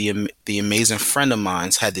Statton, the amazing friend of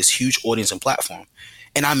mine, had this huge audience and platform.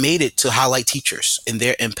 And I made it to highlight teachers and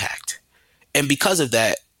their impact. And because of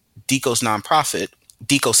that, Deco's nonprofit,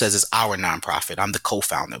 Deco says it's our nonprofit. I'm the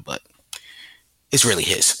co-founder, but it's really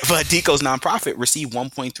his. But Deco's nonprofit received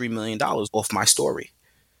 $1.3 million off my story.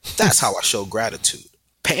 That's how I show gratitude.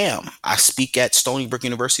 Pam, I speak at Stony Brook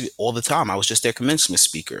University all the time. I was just their commencement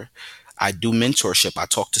speaker. I do mentorship. I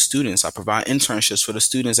talk to students. I provide internships for the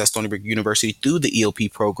students at Stony Brook University through the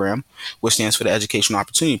EOP program, which stands for the Educational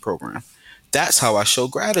Opportunity Program. That's how I show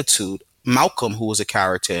gratitude. Malcolm, who was a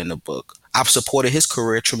character in the book, I've supported his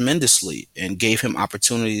career tremendously and gave him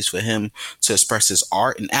opportunities for him to express his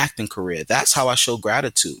art and acting career. That's how I show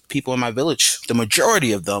gratitude. People in my village, the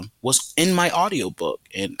majority of them was in my audiobook,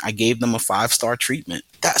 and I gave them a 5-star treatment.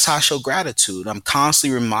 That's how I show gratitude. I'm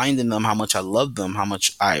constantly reminding them how much I love them, how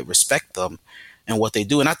much I respect them, and what they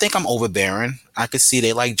do. And I think I'm overbearing. I could see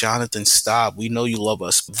they like, Jonathan, stop. We know you love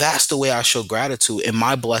us. That's the way I show gratitude. In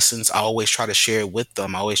my blessings, I always try to share it with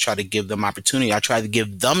them. I always try to give them opportunity. I try to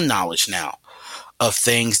give them knowledge now of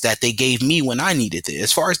things that they gave me when I needed it.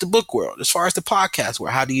 As far as the book world, as far as the podcast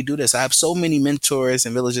world, how do you do this? I have so many mentors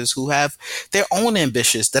and villagers who have their own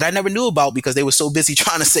ambitions that I never knew about because they were so busy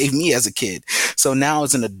trying to save me as a kid. So now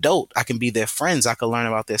as an adult, I can be their friends. I can learn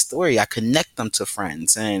about their story. I connect them to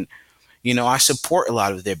friends, and I support a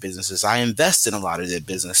lot of their businesses. I invest in a lot of their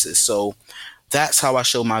businesses. So that's how I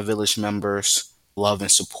show my village members love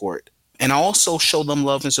and support. And I also show them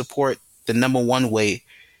love and support. The number one way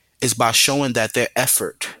is by showing that their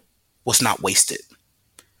effort was not wasted.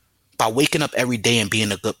 By waking up every day and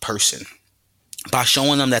being a good person. By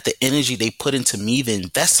showing them that the energy they put into me, the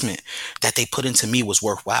investment that they put into me was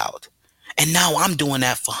worthwhile. And now I'm doing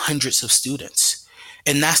that for hundreds of students.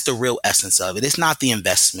 And that's the real essence of it. It's not the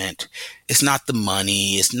investment. It's not the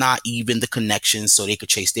money. It's not even the connections so they could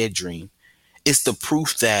chase their dream. It's the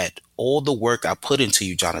proof that all the work I put into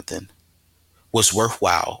you, Jonathan, was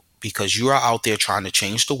worthwhile because you are out there trying to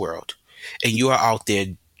change the world, and you are out there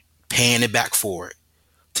paying it back forward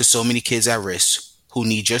to so many kids at risk who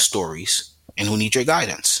need your stories and who need your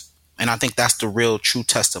guidance. And I think that's the real true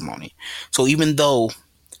testimony. So even though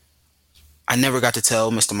I never got to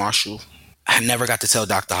tell Mr. Marshall, I never got to tell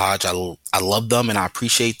Dr. Hodge I love them and I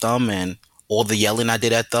appreciate them, and all the yelling I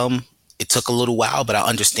did at them, it took a little while, but I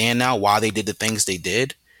understand now why they did the things they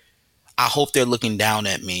did. I hope they're looking down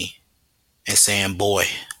at me and saying, boy,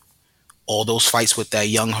 all those fights with that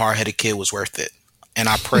young hard-headed kid was worth it. And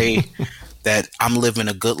I pray that I'm living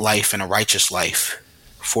a good life and a righteous life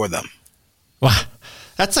for them. Wow.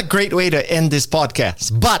 That's a great way to end this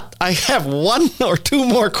podcast. But I have one or two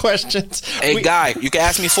more questions. Hey, Guy, you can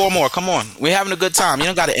ask me 4 more. Come on. We're having a good time. You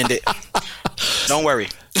don't got to end it. Don't worry.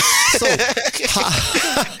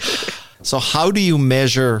 So how do you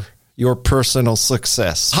measure your personal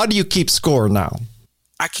success? How do you keep score now?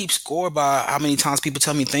 I keep score by how many times people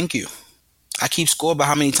tell me thank you. I keep score by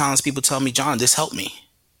how many times people tell me, John, this helped me.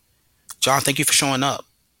 John, thank you for showing up.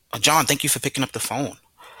 John, thank you for picking up the phone.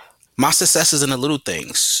 My success is in the little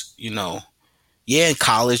things, Yeah, in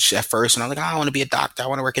college at first, when I was like, I want to be a doctor. I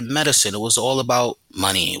want to work in medicine. It was all about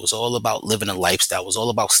money. It was all about living a lifestyle. It was all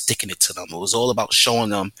about sticking it to them. It was all about showing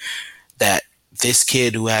them that this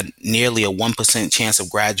kid who had nearly a 1% chance of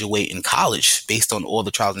graduating college based on all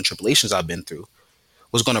the trials and tribulations I've been through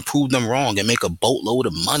was going to prove them wrong and make a boatload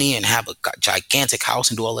of money and have a gigantic house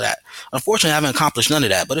and do all of that. Unfortunately, I haven't accomplished none of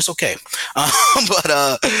that, but it's okay.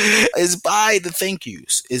 But it's by the thank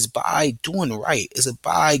yous. It's by doing right. It's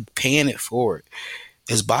by paying it forward.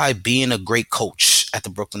 It's by being a great coach at the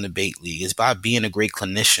Brooklyn Debate League. It's by being a great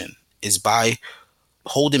clinician. It's by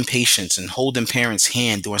holding patience and holding parents'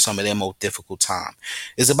 hand during some of their most difficult time.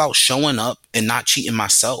 It's about showing up and not cheating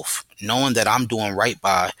myself, knowing that I'm doing right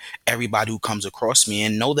by everybody who comes across me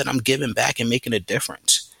and know that I'm giving back and making a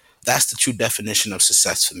difference. That's the true definition of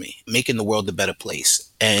success for me, making the world a better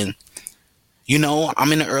place. And,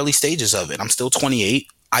 I'm in the early stages of it. I'm still 28.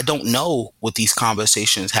 I don't know what these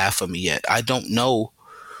conversations have for me yet. I don't know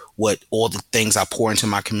what all the things I pour into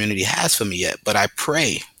my community has for me yet. But I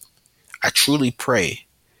truly pray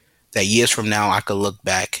that years from now, I could look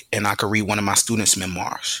back and I could read one of my students'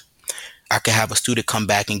 memoirs. I could have a student come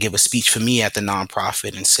back and give a speech for me at the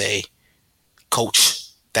nonprofit and say, Coach,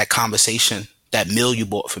 that conversation, that meal you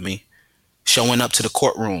bought for me, showing up to the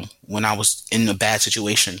courtroom when I was in a bad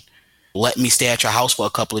situation, let me stay at your house for a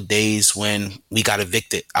couple of days when we got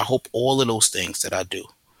evicted. I hope all of those things that I do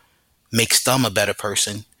makes them a better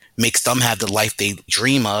person, makes them have the life they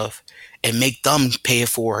dream of, and make them pay it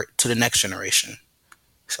forward to the next generation.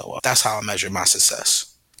 So that's how I measure my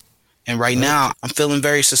success. And right now, I'm feeling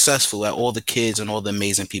very successful at all the kids and all the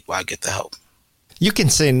amazing people I get to help. You can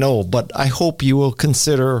say no, but I hope you will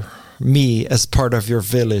consider me as part of your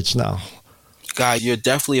village now. Guy, you're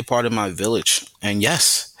definitely a part of my village. And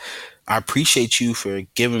yes, I appreciate you for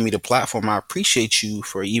giving me the platform. I appreciate you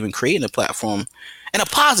for even creating a platform, and a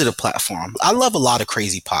positive platform. I love a lot of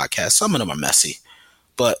crazy podcasts. Some of them are messy,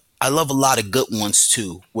 but I love a lot of good ones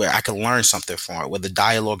too, where I can learn something from it, where the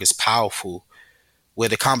dialogue is powerful, where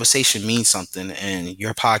the conversation means something, and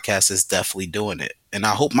your podcast is definitely doing it. And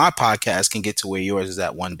I hope my podcast can get to where yours is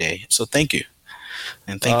at one day. So thank you.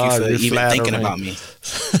 And thank you for even thinking about me.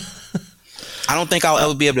 I don't think I'll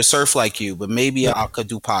ever be able to surf like you, but maybe I could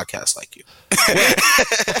do podcasts like you.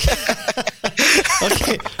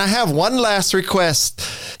 Okay. I have one last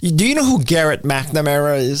request. Do you know who Garrett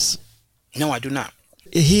McNamara is? No, I do not.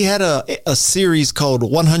 He had a series called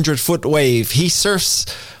 100 Foot Wave. He surfs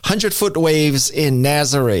 100-foot waves in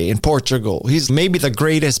Nazaré in Portugal. He's maybe the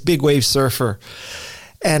greatest big wave surfer.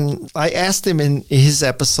 And I asked him in his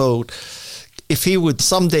episode if he would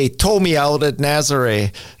someday tow me out at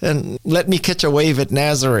Nazaré and let me catch a wave at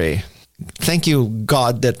Nazaré. Thank you,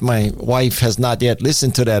 God, that my wife has not yet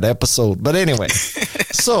listened to that episode. But anyway,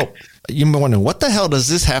 so you may wonder, what the hell does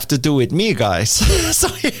this have to do with me, guys? So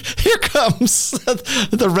here comes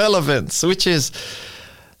the relevance, which is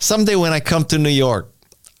someday when I come to New York,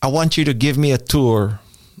 I want you to give me a tour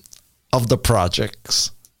of the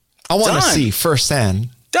projects. I want to see firsthand.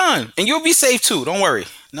 Done. And you'll be safe too. Don't worry.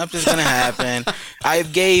 Nothing's going to happen. I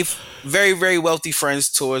gave very, very wealthy friends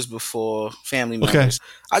tours before, family members. Okay.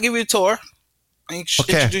 I'll give you a tour.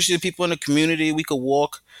 Introduce you to people in the community. We could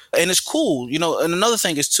walk. And it's cool. And another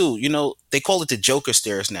thing is too, they call it the Joker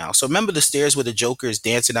stairs now. So remember the stairs where the Joker is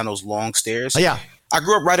dancing down those long stairs? Yeah. I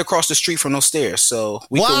grew up right across the street from those stairs. So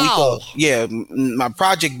my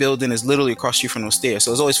project building is literally across the street from those stairs.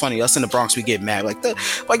 So it's always funny. Us in the Bronx, we get mad.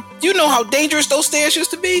 You know how dangerous those stairs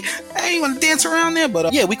used to be? I ain't want to dance around there.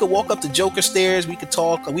 But we could walk up the Joker stairs. We could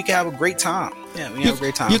talk. We could have a great time. Yeah, we have a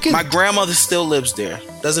great time. My grandmother still lives there.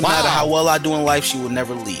 Doesn't matter how well I do in life, she will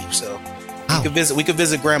never leave. So we could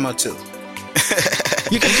visit grandma too.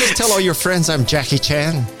 You can just tell all your friends I'm Jackie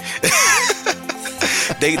Chan.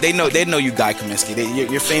 They know you, Guy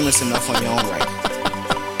Kaminsky. You're famous enough on your own right.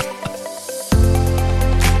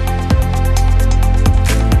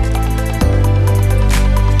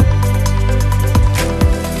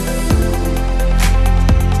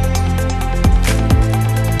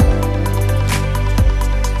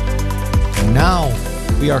 Now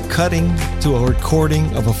we are cutting to a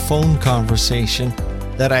recording of a phone conversation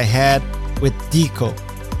that I had with Deco.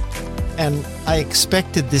 And I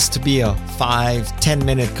expected this to be a 5-10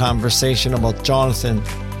 minute conversation about Jonathan,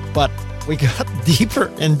 but we got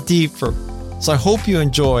deeper and deeper. So I hope you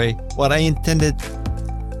enjoy what I intended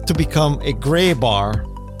to become a gray bar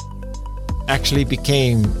actually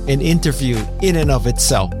became an interview in and of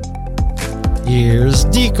itself. Here's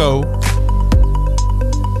Deco.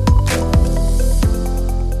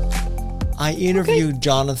 I interviewed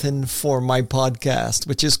Jonathan for my podcast,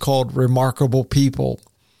 which is called Remarkable People.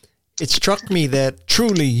 It struck me that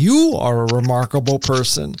truly you are a remarkable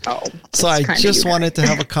person. So I just wanted to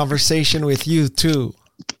have a conversation with you too.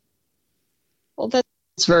 Well,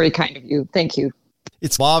 that's very kind of you. Thank you.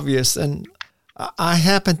 It's obvious. And I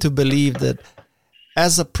happen to believe that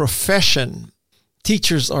as a profession,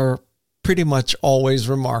 teachers are pretty much always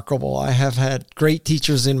remarkable. I have had great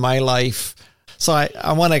teachers in my life. So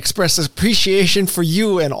I want to express appreciation for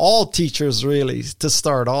you and all teachers, really, to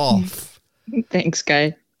start off. Thanks,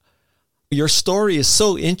 Guy. Your story is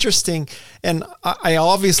so interesting, and I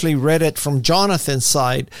obviously read it from Jonathan's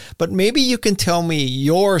side, but maybe you can tell me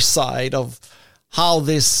your side of how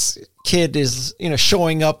this kid is,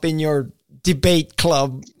 showing up in your debate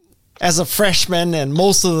club as a freshman, and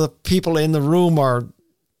most of the people in the room are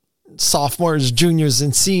sophomores, juniors,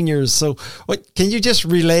 and seniors. So can you just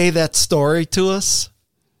relay that story to us?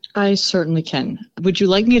 I certainly can. Would you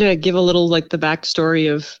like me to give a little the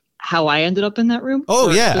backstory of how I ended up in that room?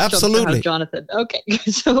 Oh, yeah, absolutely. Jonathan. Okay.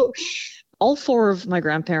 So all four of my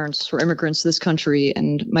grandparents were immigrants to this country,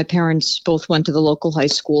 and my parents both went to the local high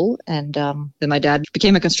school. And then my dad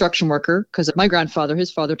became a construction worker because my grandfather,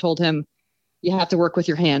 his father, told him, you have to work with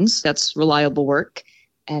your hands. That's reliable work.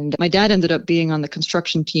 And my dad ended up being on the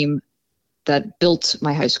construction team that built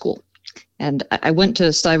my high school. And I went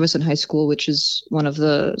to Stuyvesant High School, which is one of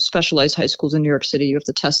the specialized high schools in New York City. You have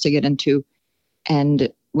to test to get into.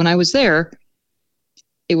 And when I was there,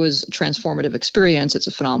 it was a transformative experience. It's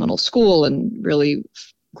a phenomenal school and really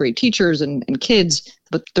great teachers and kids.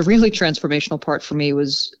 But the really transformational part for me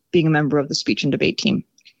was being a member of the speech and debate team.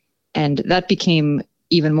 And that became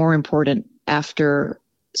even more important after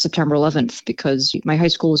September 11th, because my high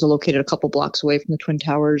school was located a couple blocks away from the Twin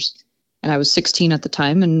Towers. And I was 16 at the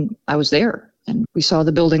time, and I was there. And we saw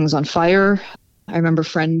the buildings on fire. I remember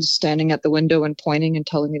friends standing at the window and pointing and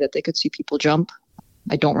telling me that they could see people jump.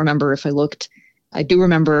 I don't remember if I looked. I do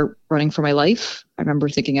remember running for my life. I remember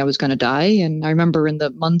thinking I was going to die. And I remember in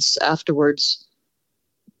the months afterwards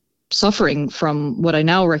suffering from what I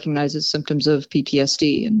now recognize as symptoms of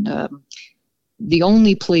PTSD. And the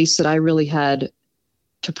only place that I really had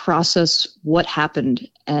to process what happened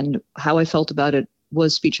and how I felt about it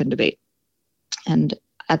was speech and debate. And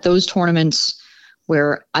at those tournaments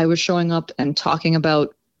where I was showing up and talking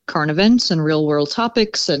about current events and real world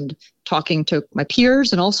topics and talking to my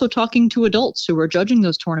peers and also talking to adults who were judging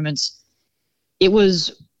those tournaments, it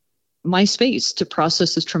was my space to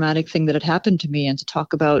process this traumatic thing that had happened to me and to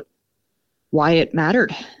talk about why it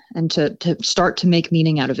mattered and to start to make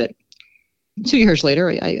meaning out of it. 2 years later,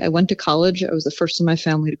 I went to college. I was the first in my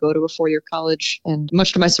family to go to a four-year college. And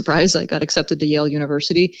much to my surprise, I got accepted to Yale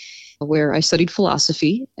University, where I studied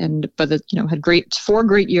philosophy and had 4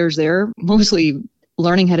 great years there, mostly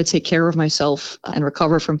learning how to take care of myself and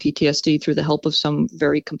recover from PTSD through the help of some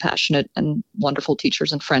very compassionate and wonderful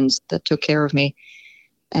teachers and friends that took care of me.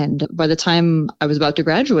 And by the time I was about to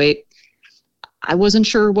graduate, I wasn't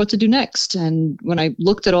sure what to do next. And when I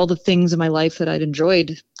looked at all the things in my life that I'd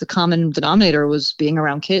enjoyed, the common denominator was being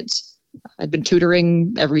around kids. I'd been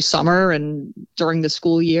tutoring every summer and during the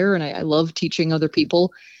school year, and I loved teaching other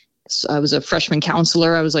people. So I was a freshman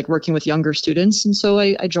counselor. I was working with younger students. And so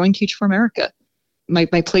I joined Teach for America. My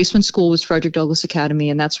placement school was Frederick Douglass Academy,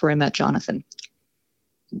 and that's where I met Jonathan.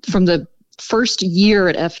 From the first year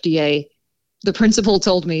at FDA, the principal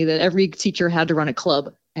told me that every teacher had to run a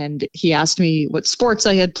club. And he asked me what sports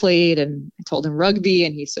I had played, and I told him rugby,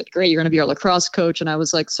 and he said, great, you're going to be our lacrosse coach. And I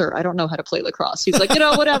was like, sir, I don't know how to play lacrosse. He's like,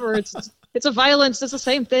 whatever. It's a violence. It's the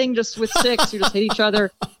same thing, just with sticks. You just hit each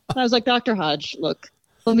other. And I was like, Dr. Hodge, look,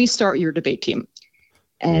 let me start your debate team.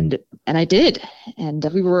 And I did. And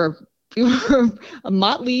we were a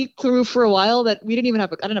motley crew for a while that we didn't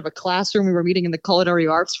have a classroom. We were meeting in the culinary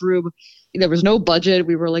arts room. There was no budget.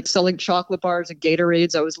 We were selling chocolate bars and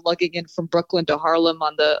Gatorades. I was lugging in from Brooklyn to Harlem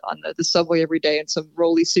on the subway every day in some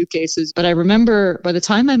rolly suitcases. But I remember by the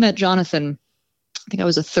time I met Jonathan, I think I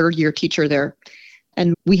was a third-year teacher there,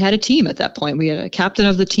 and we had a team at that point. We had a captain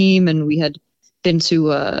of the team, and we had been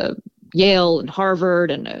to Yale and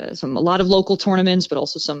Harvard and a lot of local tournaments, but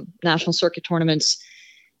also some national circuit tournaments.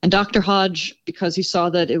 And Dr. Hodge, because he saw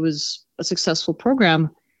that it was a successful program,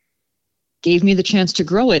 gave me the chance to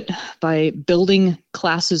grow it by building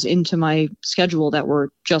classes into my schedule that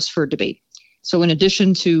were just for debate. So in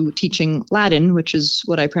addition to teaching Latin, which is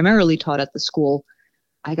what I primarily taught at the school,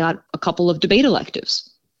 I got a couple of debate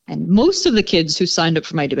electives. And most of the kids who signed up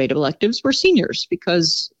for my debate electives were seniors,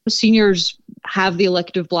 because seniors have the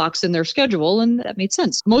elective blocks in their schedule, and that made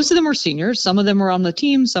sense. Most of them were seniors. Some of them were on the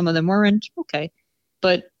team. Some of them weren't. Okay.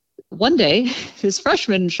 But one day, this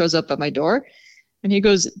freshman shows up at my door, and he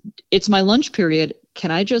goes, it's my lunch period.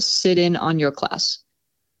 Can I just sit in on your class?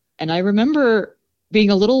 And I remember being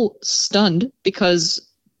a little stunned because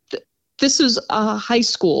this is a high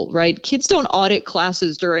school, right? Kids don't audit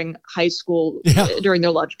classes during high school, during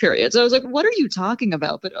their lunch periods. I was like, what are you talking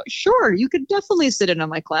about? But sure, you could definitely sit in on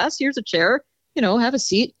my class. Here's a chair, have a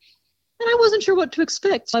seat. And I wasn't sure what to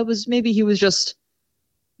expect. Maybe he was just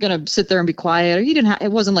going to sit there and be quiet. Or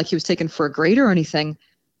it wasn't like he was taken for a grade or anything.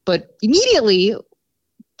 But immediately,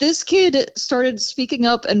 this kid started speaking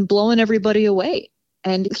up and blowing everybody away.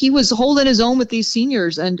 And he was holding his own with these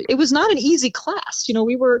seniors. And it was not an easy class.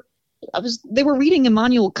 We were they were reading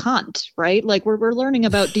Immanuel Kant, right? Like we're learning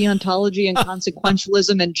about deontology and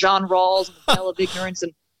consequentialism and John Rawls and the Veil of Ignorance.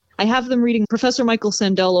 And I have them reading Professor Michael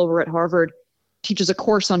Sandel over at Harvard teaches a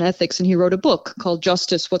course on ethics, and he wrote a book called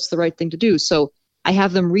Justice, What's the Right Thing to Do? So I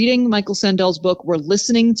have them reading Michael Sandel's book. We're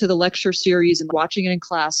listening to the lecture series and watching it in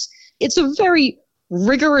class. It's a very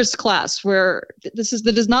rigorous class where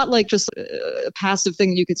that is not like just a passive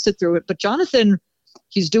thing you could sit through it. But Jonathan,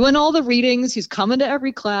 he's doing all the readings. He's coming to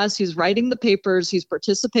every class. He's writing the papers. He's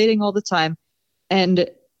participating all the time. And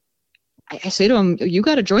I say to him, you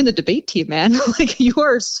got to join the debate team, man. Like, you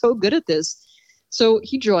are so good at this. So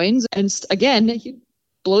he joins, and again, he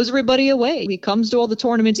blows everybody away. He comes to all the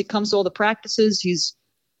tournaments. He comes to all the practices. He's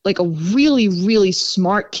like a really, really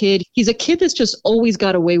smart kid. He's a kid that's just always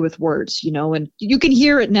got away with words, you know, and you can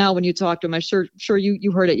hear it now when you talk to him. I'm sure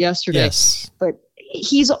you heard it yesterday. Yes. But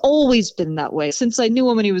he's always been that way. Since I knew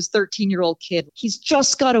him when he was a 13-year-old kid, he's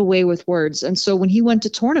just got away with words. And so when he went to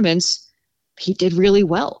tournaments, he did really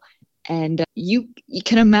well. And you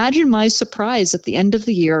can imagine my surprise at the end of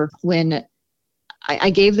the year when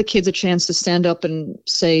I gave the kids a chance to stand up and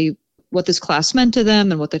say what this class meant to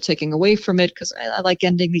them and what they're taking away from it, because I like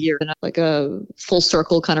ending the year in like a full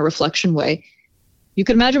circle kind of reflection way. You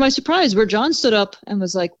can imagine my surprise where John stood up and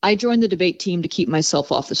was like, I joined the debate team to keep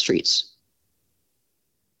myself off the streets.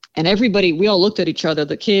 And everybody, we all looked at each other,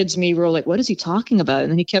 the kids, me, we were like, what is he talking about?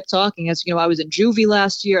 And then he kept talking as, you know, I was in juvie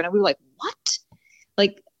last year, and we were like, what?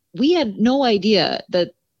 Like, we had no idea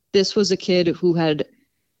that this was a kid who had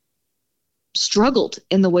struggled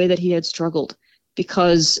in the way that he had struggled,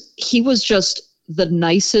 because he was just the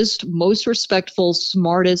nicest, most respectful,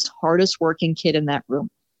 smartest, hardest working kid in that room.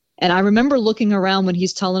 And I remember looking around when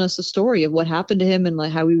he's telling us the story of what happened to him and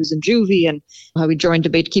like how he was in juvie and how he joined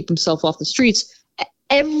debate to keep himself off the streets.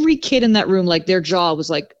 Every kid in that room, like their jaw was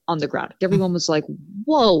like on the ground. Everyone was like,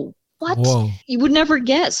 whoa, what? Whoa. You would never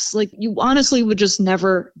guess. Like, you honestly would just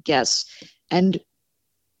never guess. And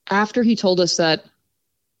after he told us that,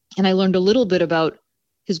 and I learned a little bit about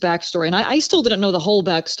his backstory, and I still didn't know the whole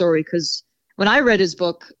backstory, because when I read his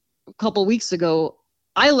book a couple weeks ago,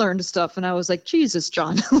 I learned stuff and I was like, Jesus,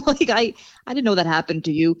 John, like I didn't know that happened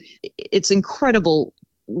to you. It's incredible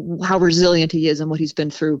how resilient he is and what he's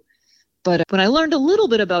been through. But when I learned a little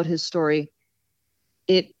bit about his story,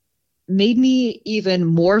 it made me even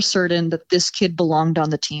more certain that this kid belonged on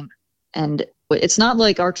the team. And it's not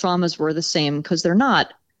like our traumas were the same, because they're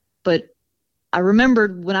not. But I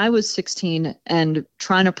remembered when I was 16 and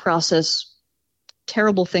trying to process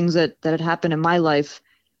terrible things that had happened in my life,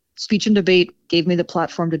 speech and debate gave me the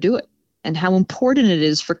platform to do it. And how important it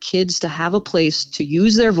is for kids to have a place to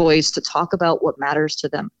use their voice, to talk about what matters to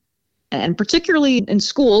them. And particularly in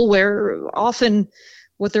school, where often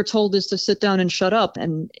what they're told is to sit down and shut up,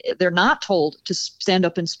 and they're not told to stand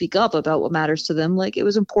up and speak up about what matters to them. Like, it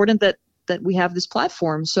was important that we have this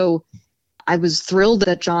platform. So I was thrilled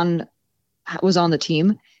that John was on the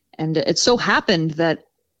team. And it so happened that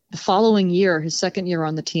the following year, his second year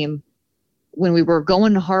on the team, when we were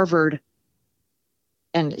going to Harvard,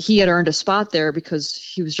 and he had earned a spot there because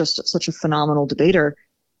he was just such a phenomenal debater,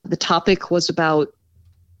 the topic was about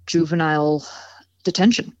juvenile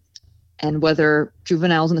detention and whether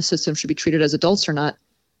juveniles in the system should be treated as adults or not.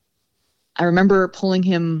 I remember pulling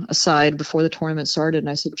him aside before the tournament started, and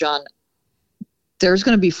I said, John, there's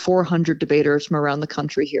going to be 400 debaters from around the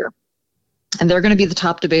country here, and they're going to be the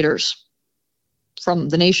top debaters from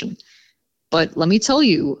the nation. But let me tell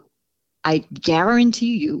you, I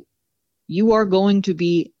guarantee you, you are going to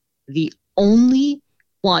be the only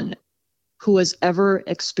one who has ever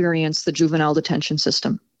experienced the juvenile detention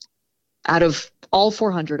system out of all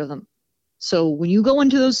 400 of them. So when you go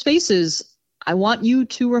into those spaces, I want you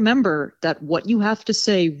to remember that what you have to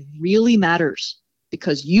say really matters,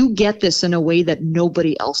 because you get this in a way that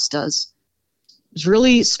nobody else does. It's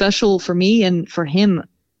really special for me and for him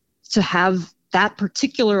to have that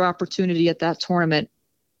particular opportunity at that tournament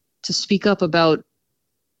to speak up about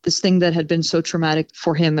this thing that had been so traumatic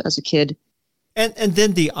for him as a kid. And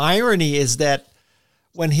then the irony is that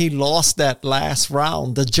when he lost that last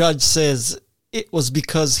round, the judge says it was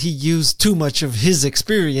because he used too much of his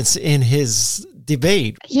experience in his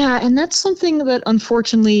debate. Yeah, and that's something that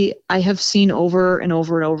unfortunately I have seen over and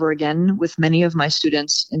over and over again with many of my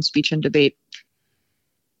students in speech and debate.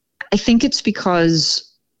 I think it's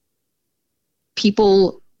because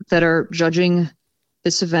people that are judging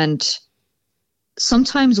this event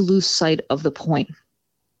sometimes lose sight of the point.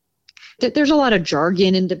 There's a lot of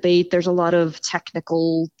jargon in debate. There's a lot of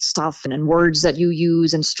technical stuff and words that you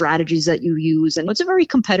use and strategies that you use. And it's a very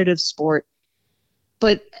competitive sport.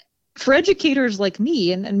 But for educators like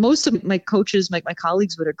me, and most of my coaches, my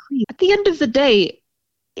colleagues would agree, at the end of the day,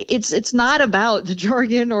 it's not about the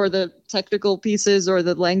jargon or the technical pieces or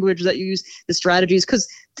the language that you use, the strategies, because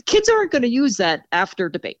the kids aren't going to use that after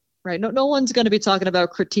debate, right? No one's going to be talking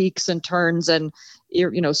about critiques and turns and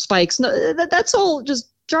spikes. No, that's all just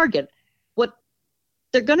jargon. What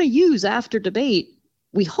they're going to use after debate,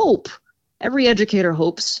 we hope, every educator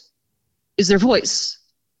hopes, is their voice.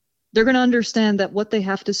 They're going to understand that what they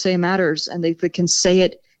have to say matters, and they can say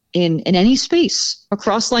it in any space,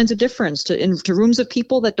 across lines of difference, to rooms of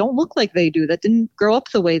people that don't look like they do, that didn't grow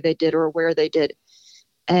up the way they did or where they did.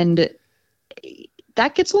 And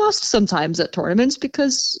that gets lost sometimes at tournaments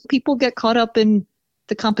because people get caught up in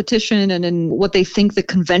the competition and in what they think the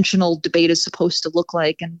conventional debate is supposed to look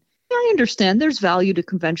like. And I understand there's value to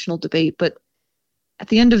conventional debate, but at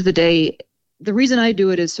the end of the day, the reason I do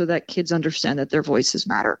it is so that kids understand that their voices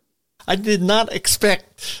matter. I did not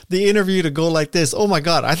expect the interview to go like this. Oh my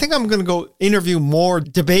God, I think I'm going to go interview more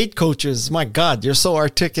debate coaches. My God, you're so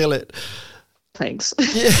articulate. Thanks.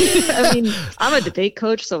 I mean, I'm a debate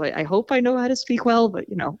coach, so I hope I know how to speak well, but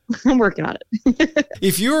I'm working on it.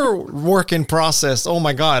 If you're work in process, oh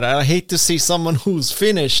my God, I hate to see someone who's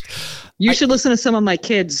finished. You should listen to some of my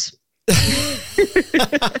kids.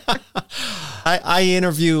 I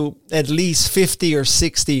interview at least 50 or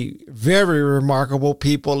 60 very remarkable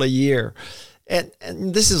people a year. And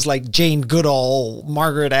this is like Jane Goodall,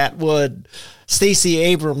 Margaret Atwood, Stacey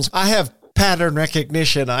Abrams. I have pattern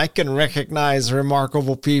recognition. I can recognize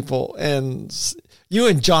remarkable people. And you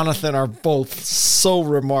and Jonathan are both so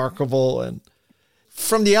remarkable. And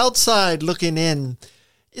from the outside looking in,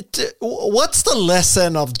 what's the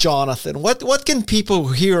lesson of Jonathan? What can people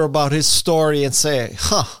hear about his story and say,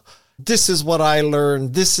 this is what I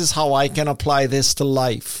learned. This is how I can apply this to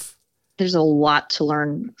life? There's a lot to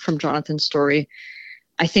learn from Jonathan's story.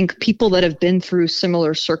 I think people that have been through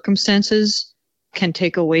similar circumstances can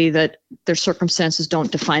take away that their circumstances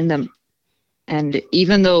don't define them. And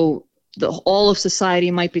even though all of society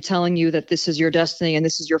might be telling you that this is your destiny and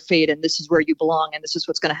this is your fate and this is where you belong and this is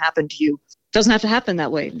what's going to happen to you, it doesn't have to happen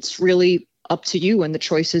that way. It's really up to you and the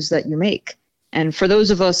choices that you make. And for those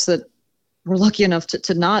of us that were lucky enough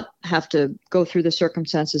to not have to go through the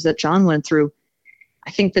circumstances that John went through, I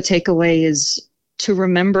think the takeaway is to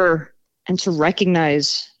remember and to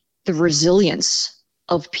recognize the resilience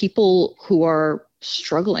of people who are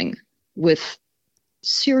struggling with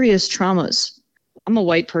serious traumas. I'm a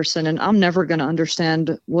white person, and I'm never going to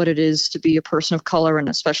understand what it is to be a person of color, and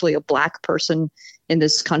especially a Black person in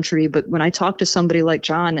this country. But when I talk to somebody like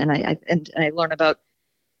John and I learn about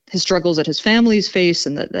his struggles that his family's faced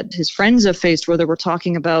and that his friends have faced, whether we're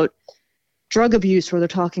talking about drug abuse, whether they're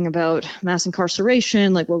talking about mass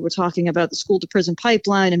incarceration, like where we're talking about the school to prison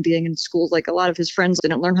pipeline and being in schools, like a lot of his friends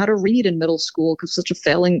didn't learn how to read in middle school because such a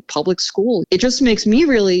failing public school. It just makes me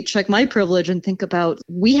really check my privilege and think about,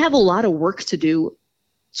 we have a lot of work to do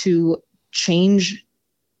to change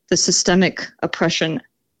the systemic oppression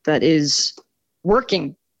that is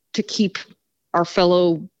working to keep our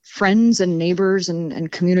fellow friends and neighbors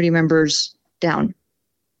and community members down.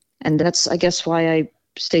 And that's, I guess, why I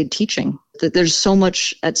stayed teaching. That there's so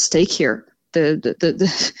much at stake here.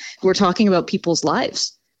 We're talking about people's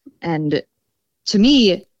lives. And to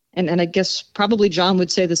me, and I guess probably John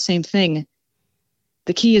would say the same thing,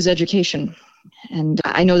 the key is education. And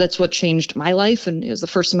I know that's what changed my life, and it was the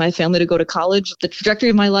first in my family to go to college. The trajectory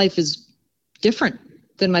of my life is different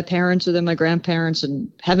than my parents or than my grandparents,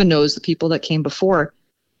 and heaven knows the people that came before.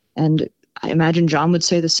 And I imagine John would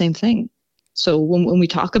say the same thing. So when we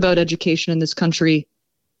talk about education in this country,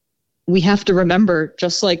 we have to remember,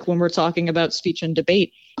 just like when we're talking about speech and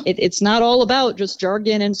debate, it's not all about just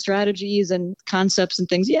jargon and strategies and concepts and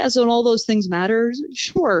things. Yes, and all those things matter,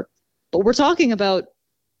 sure. But we're talking about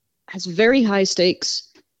has very high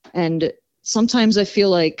stakes. And sometimes I feel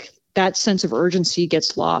like that sense of urgency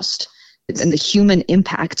gets lost, and the human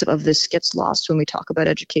impact of this gets lost when we talk about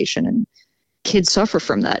education. And kids suffer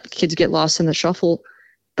from that. Kids get lost in the shuffle,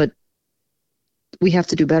 but we have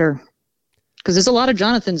to do better. Because there's a lot of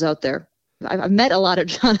Jonathans out there. I've met a lot of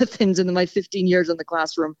Jonathans in my 15 years in the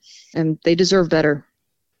classroom, and they deserve better.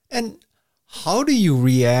 And how do you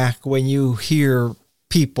react when you hear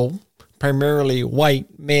people, primarily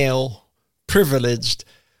white, male, privileged,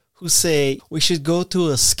 who say we should go to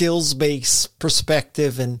a skills-based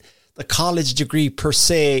perspective and the college degree per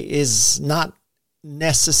se is not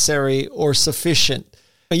necessary or sufficient?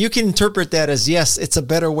 You can interpret that as, yes, it's a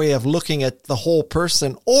better way of looking at the whole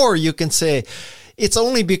person. Or you can say, it's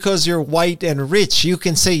only because you're white and rich, you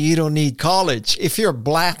can say you don't need college. If you're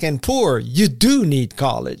Black and poor, you do need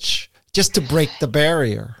college just to break the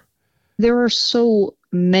barrier. There are so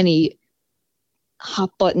many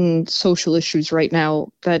hot button social issues right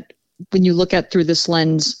now that when you look at through this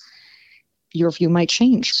lens, your view might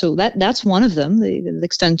change. So that's one of them, the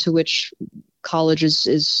extent to which college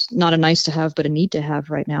is not a nice to have, but a need to have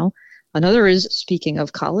right now. Another is, speaking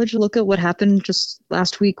of college, look at what happened just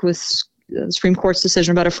last week with the Supreme Court's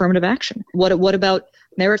decision about affirmative action. What about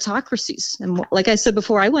meritocracies? And like I said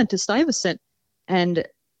before, I went to Stuyvesant, and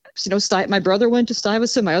my brother went to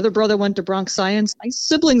Stuyvesant, my other brother went to Bronx Science. My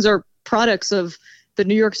siblings are products of the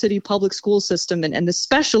New York City public school system and the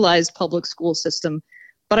specialized public school system.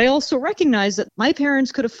 But I also recognize that my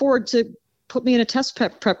parents could afford to put me in a test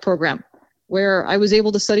prep program where I was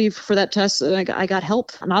able to study for that test and I got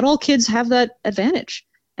help. Not all kids have that advantage.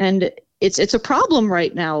 And it's a problem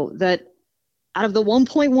right now that out of the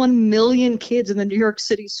 1.1 million kids in the New York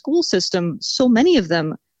City school system, so many of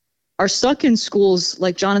them are stuck in schools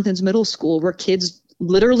like Jonathan's middle school where kids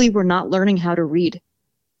literally were not learning how to read.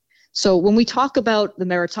 So when we talk about the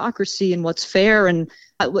meritocracy and what's fair and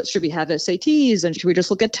what should we have SATs and should we just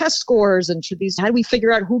look at test scores and how do we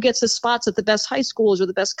figure out who gets the spots at the best high schools or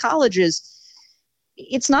the best colleges?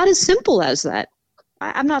 It's not as simple as that.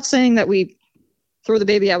 I'm not saying that we throw the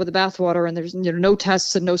baby out with the bathwater and there's no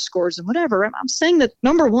tests and no scores and whatever. I'm saying that,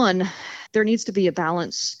 number one, there needs to be a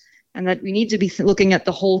balance and that we need to be looking at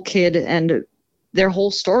the whole kid and their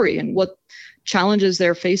whole story and what challenges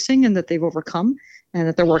they're facing and that they've overcome and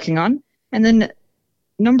that they're working on. And then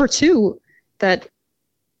number two, that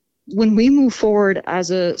when we move forward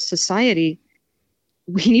as a society,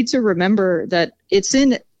 we need to remember that it's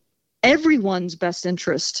in everyone's best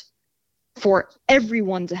interest for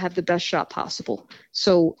everyone to have the best shot possible.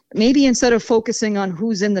 So maybe instead of focusing on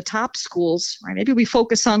who's in the top schools, right, maybe we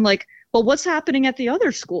focus on what's happening at the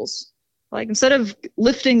other schools? Like, instead of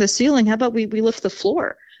lifting the ceiling, how about we lift the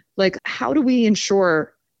floor? Like, how do we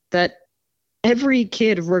ensure that every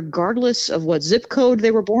kid, regardless of what zip code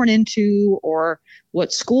they were born into or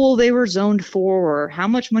what school they were zoned for or how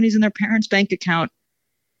much money's in their parents' bank account,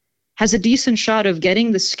 has a decent shot of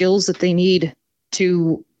getting the skills that they need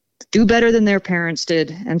to do better than their parents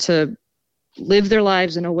did and to live their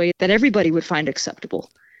lives in a way that everybody would find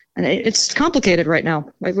acceptable? And it's complicated right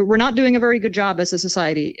now. We're not doing a very good job as a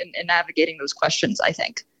society in navigating those questions, I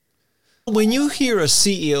think. When you hear a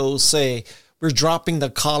CEO say, we're dropping the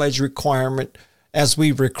college requirement as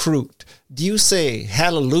we recruit, do you say,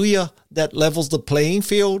 hallelujah, that levels the playing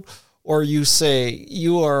field? Or you say,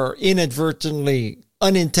 you are inadvertently,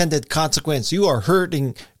 unintended consequence, you are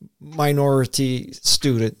hurting minority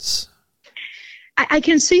students? I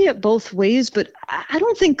can see it both ways, but I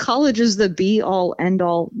don't think college is the be-all,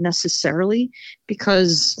 end-all necessarily,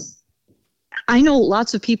 because I know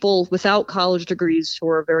lots of people without college degrees who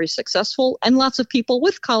are very successful and lots of people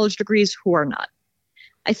with college degrees who are not.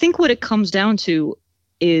 I think what it comes down to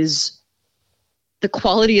is the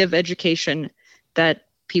quality of education that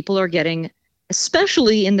people are getting,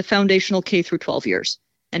 especially in the foundational K through 12 years.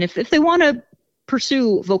 And if they want to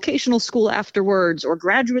pursue vocational school afterwards or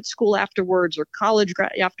graduate school afterwards or college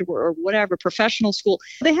afterward or whatever, professional school,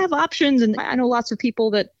 they have options. And I know lots of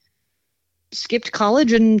people that skipped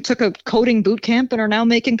college and took a coding boot camp and are now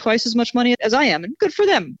making twice as much money as I am, and good for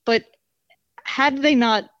them. But had they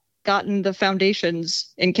not gotten the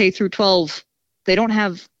foundations in K through 12, they don't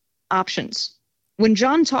have options. When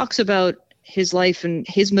John talks about his life and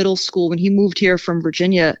his middle school, when he moved here from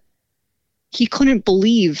Virginia, he couldn't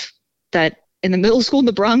believe that in the middle school in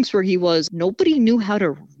the Bronx where he was, nobody knew how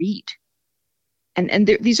to read. And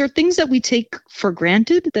these are things that we take for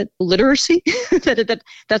granted, that literacy,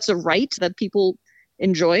 that's a right that people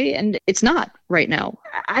enjoy, and it's not right now.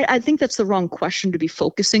 I think that's the wrong question to be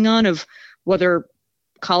focusing on, of whether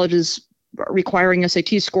colleges are requiring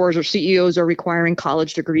SAT scores or CEOs are requiring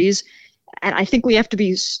college degrees. And I think we have to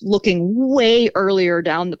be looking way earlier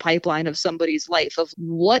down the pipeline of somebody's life, of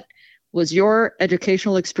what was your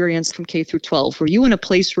educational experience from K through 12? Were you in a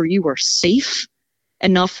place where you were safe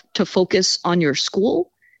enough to focus on your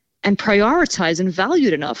school and prioritize and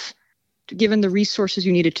valued enough given the resources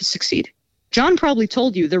you needed to succeed? John probably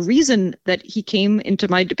told you the reason that he came into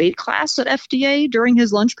my debate class at FDA during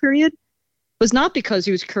his lunch period was not because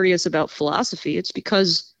he was curious about philosophy. It's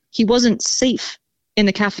because he wasn't safe in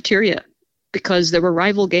the cafeteria because there were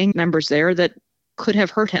rival gang members there that could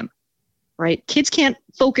have hurt him, right? Kids can't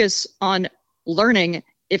focus on learning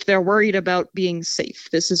if they're worried about being safe.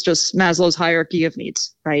 This is just Maslow's hierarchy of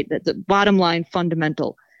needs, right? The bottom line,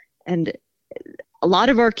 fundamental. And a lot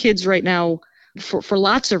of our kids right now, for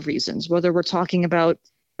lots of reasons, whether we're talking about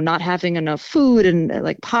not having enough food and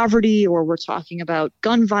like poverty, or we're talking about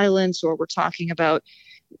gun violence, or we're talking about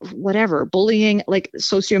whatever, bullying, like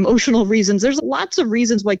socio-emotional reasons. There's lots of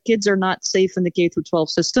reasons why kids are not safe in the K through 12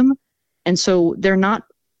 system. And so they're not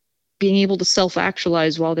being able to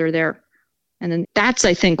self-actualize while they're there. And then that's,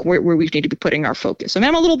 I think, where we need to be putting our focus. I mean,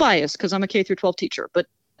 I'm a little biased because I'm a K through 12 teacher, but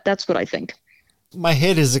that's what I think. My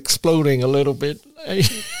head is exploding a little bit.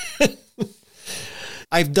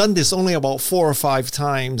 I've done this only about 4 or 5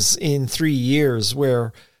 times in 3 years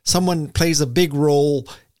where someone plays a big role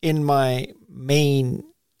in my main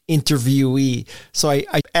interviewee. So I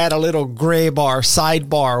add a little gray bar,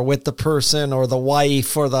 sidebar with the person or the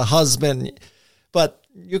wife or the husband. But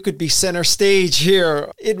you could be center stage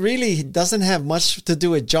here. It really doesn't have much to do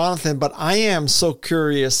with Jonathan, but I am so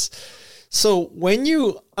curious. So when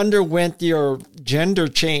you underwent your gender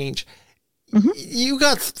change, you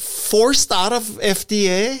got forced out of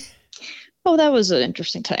FDA? Oh, that was an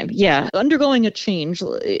interesting time. Yeah. Undergoing a change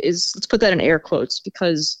is, let's put that in air quotes,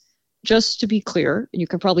 because just to be clear, and you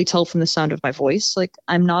can probably tell from the sound of my voice, like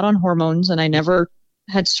I'm not on hormones and I never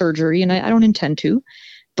had surgery and I don't intend to.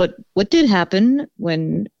 But what did happen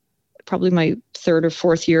when probably my 3rd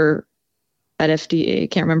or 4th year at FDA, I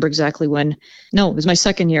can't remember exactly when. No, it was my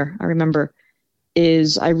 2nd year, I remember,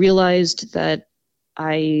 is I realized that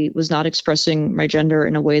I was not expressing my gender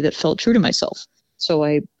in a way that felt true to myself. So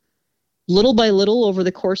I, little by little over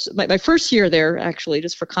the course, my first year there, actually,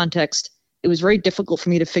 just for context, it was very difficult for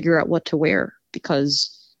me to figure out what to wear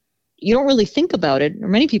because you don't really think about it, or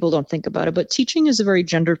many people don't think about it, but teaching is a very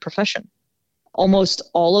gendered profession. Almost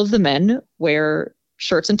all of the men wear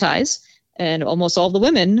shirts and ties, and almost all the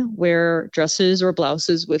women wear dresses or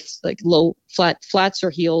blouses with like low flats or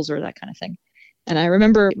heels or that kind of thing. And I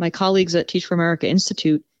remember my colleagues at Teach for America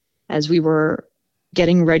Institute, as we were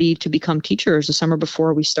getting ready to become teachers the summer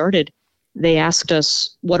before we started, they asked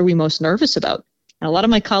us, what are we most nervous about? And a lot of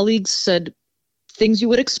my colleagues said things you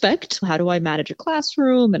would expect. How do I manage a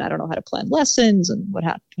classroom? And I don't know how to plan lessons and what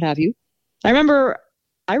have you. I remember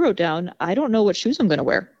I wrote down, I don't know what shoes I'm going to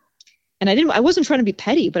wear. And I wasn't trying to be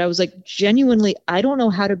petty, but I was like, genuinely, I don't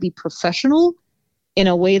know how to be professional in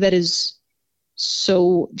a way that is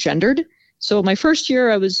so gendered. So my first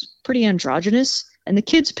year, I was pretty androgynous, and the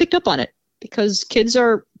kids picked up on it because kids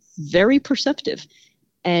are very perceptive,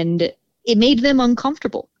 and it made them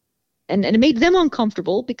uncomfortable. And it made them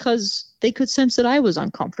uncomfortable because they could sense that I was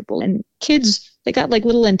uncomfortable. And kids, they got like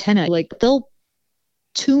little antennae, like they'll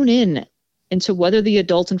tune in into whether the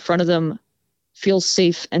adult in front of them feels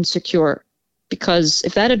safe and secure. Because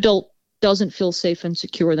if that adult doesn't feel safe and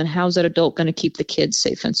secure, then how's that adult going to keep the kids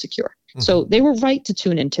safe and secure? Mm-hmm. So they were right to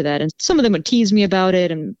tune into that. And some of them would tease me about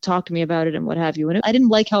it and talk to me about it and what have you. And I didn't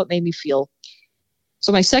like how it made me feel.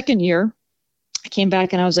 So my second year, I came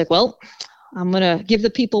back and I was like, well, I'm going to give the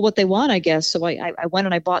people what they want, I guess. So I went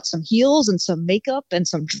and I bought some heels and some makeup and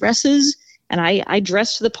some dresses. And I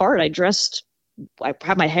dressed the part. I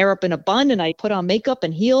had my hair up in a bun and I put on makeup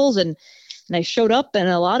and heels and I showed up and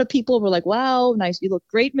a lot of people were like, wow, nice. You look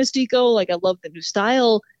great, Miss Deco. Like, I love the new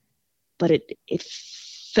style. But it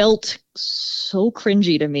felt so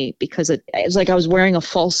cringy to me because it was like I was wearing a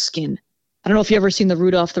false skin. I don't know if you ever seen the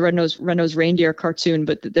Rudolph the Red-Nosed Reindeer cartoon,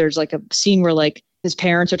 but there's like a scene where like his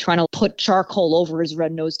parents are trying to put charcoal over his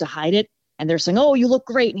red nose to hide it. And they're saying, oh, you look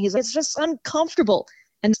great. And he's like, it's just uncomfortable.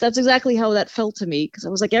 And that's exactly how that felt to me. Because I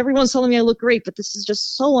was like, everyone's telling me I look great, but this is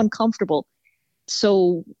just so uncomfortable.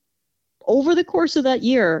 So over the course of that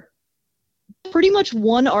year, pretty much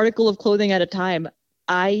one article of clothing at a time,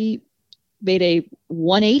 I made a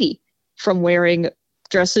 180 from wearing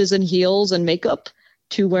dresses and heels and makeup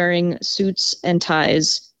to wearing suits and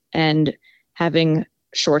ties and having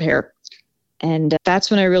short hair. And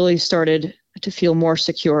that's when I really started to feel more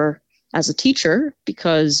secure as a teacher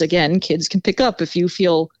because, again, kids can pick up if you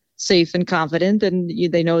feel safe and confident, and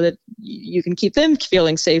they know that you can keep them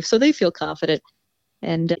feeling safe, so they feel confident.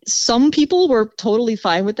 And some people were totally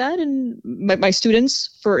fine with that. And my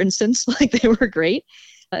students, for instance, like they were great.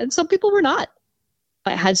 And some people were not.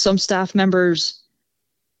 I had some staff members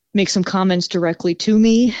make some comments directly to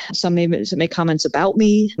me. Some make comments about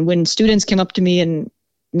me. And when students came up to me, and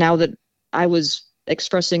now that I was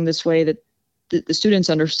expressing this way, that the students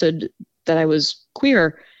understood that I was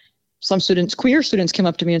queer, queer students came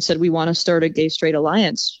up to me and said, we want to start a gay-straight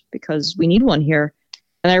alliance because we need one here.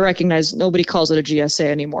 And I recognize nobody calls it a GSA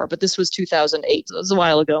anymore, but this was 2008. So it was a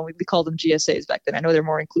while ago. We called them GSAs back then. I know they're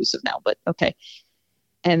more inclusive now, but okay.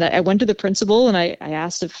 And I went to the principal and I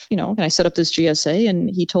asked if, can I set up this GSA? And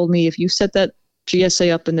he told me, if you set that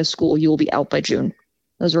GSA up in this school, you will be out by June.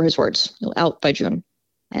 Those were his words. You'll out by June.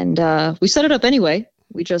 And we set it up anyway.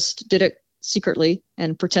 We just did it secretly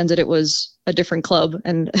and pretended it was a different club.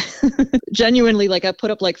 And genuinely, like, I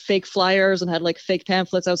put up like fake flyers and had like fake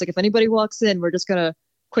pamphlets. I was like, if anybody walks in, we're just going to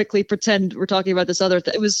quickly pretend we're talking about this other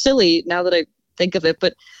thing. It was silly now that I think of it,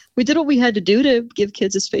 but we did what we had to do to give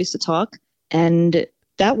kids a space to talk. And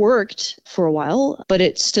that worked for a while, but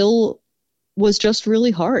it still was just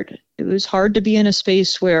really hard. It was hard to be in a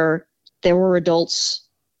space where there were adults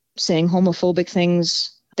saying homophobic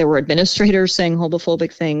things. There were administrators saying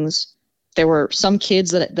homophobic things. There were some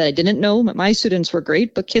kids that I didn't know. My students were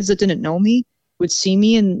great, but kids that didn't know me would see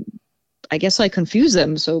me, and I guess I confused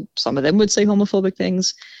them. So some of them would say homophobic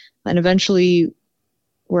things. And eventually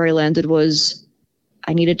where I landed was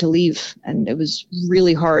I needed to leave. And it was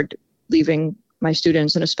really hard leaving my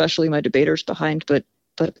students and especially my debaters behind, but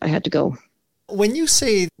I had to go. When you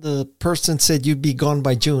say the person said you'd be gone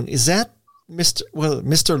by June, is that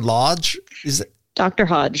Mr. Lodge? Is it Dr.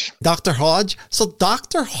 Hodge? Dr. Hodge? So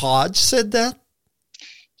Dr. Hodge said that?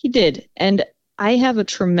 He did. And I have a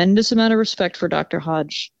tremendous amount of respect for Dr.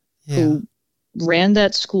 Hodge, who ran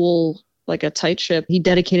that school like a tight ship. He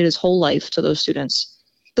dedicated his whole life to those students.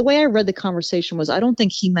 The way I read the conversation was, I don't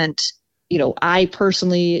think he meant, I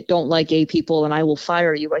personally don't like gay people and I will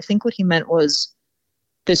fire you. I think what he meant was,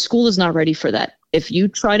 the school is not ready for that. If you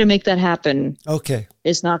try to make that happen,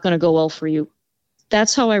 it's not going to go well for you.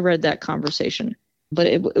 That's how I read that conversation. But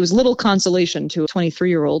it was little consolation to a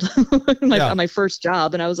 23-year-old on my first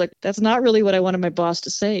job. And I was like, that's not really what I wanted my boss to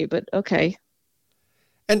say, but okay.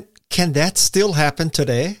 And can that still happen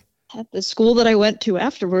today? At the school that I went to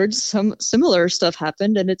afterwards, some similar stuff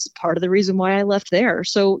happened, and it's part of the reason why I left there.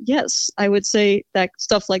 So yes, I would say that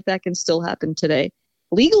stuff like that can still happen today.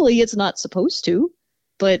 Legally, it's not supposed to,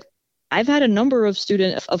 but I've had a number of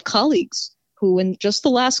colleagues who in just the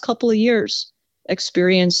last couple of years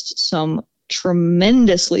experienced some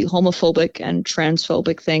tremendously homophobic and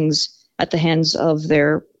transphobic things at the hands of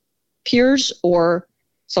their peers or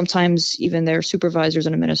sometimes even their supervisors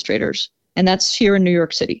and administrators. And that's here in New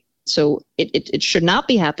York City. So it should not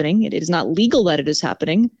be happening. It is not legal that it is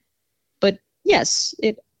happening. But yes,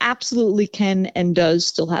 it absolutely can and does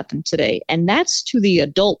still happen today. And that's to the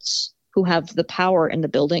adults who have the power in the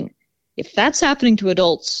building. If that's happening to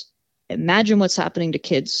adults, imagine what's happening to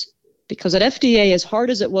kids. Because at FDA, as hard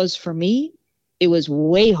as it was for me, it was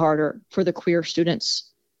way harder for the queer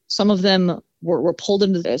students. Some of them were pulled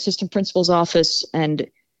into the assistant principal's office and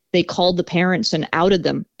they called the parents and outed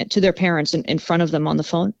them to their parents in front of them on the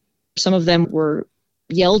phone. Some of them were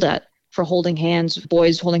yelled at for holding hands,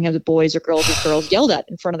 boys holding hands with boys or girls with girls, yelled at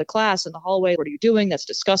in front of the class in the hallway. What are you doing? That's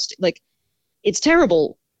disgusting. Like, it's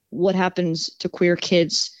terrible what happens to queer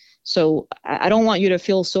kids. So I don't want you to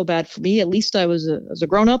feel so bad for me. At least I was as a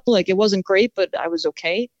grown-up. Like, it wasn't great, but I was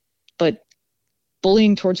okay. But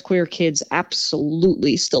bullying towards queer kids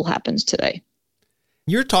absolutely still happens today.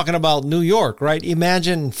 You're talking about New York, right?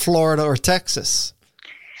 Imagine Florida or Texas.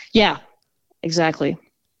 Yeah, exactly.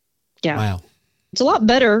 Yeah. Wow. It's a lot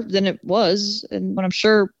better than it was. And when I'm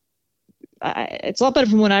sure it's a lot better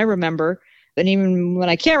from when I remember. And even when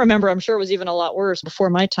I can't remember, I'm sure it was even a lot worse before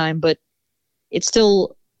my time. But it's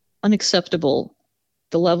still unacceptable,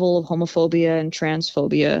 the level of homophobia and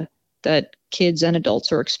transphobia that kids and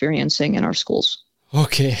adults are experiencing in our schools.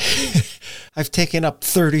 Okay. I've taken up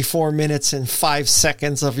 34 minutes and 5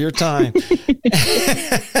 seconds of your time.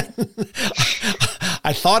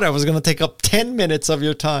 I thought I was going to take up 10 minutes of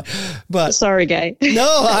your time, but sorry, Guy.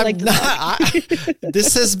 No, I'm not.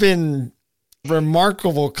 This has been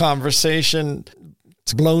remarkable conversation.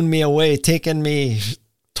 It's blown me away, taken me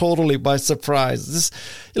totally by surprise.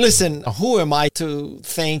 Listen, who am I to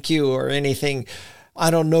thank you or anything? I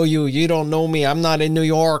don't know you. You don't know me. I'm not in New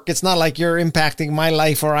York. It's not like you're impacting my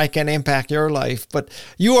life or I can impact your life. But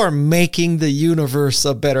you are making the universe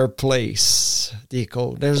a better place,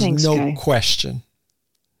 Deco. There's no Guy. question.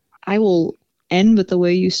 I will end with the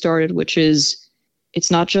way you started, which is it's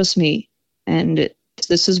not just me. And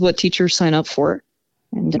this is what teachers sign up for.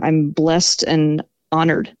 And I'm blessed and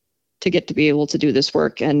honored to get to be able to do this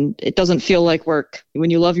work. And it doesn't feel like work. When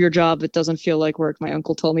you love your job, it doesn't feel like work. My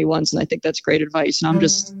uncle told me once, and I think that's great advice. And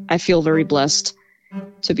I feel very blessed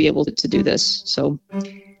to be able to do this. So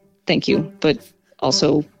thank you. But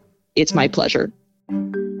also, it's my pleasure.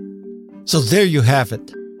 So there you have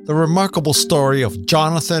it. The remarkable story of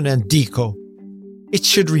Jonathan and Deco. It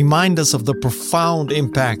should remind us of the profound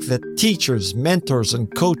impact that teachers, mentors,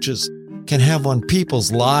 and coaches can have on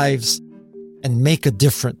people's lives and make a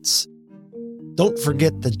difference. Don't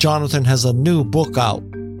forget that Jonathan has a new book out.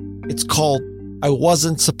 It's called I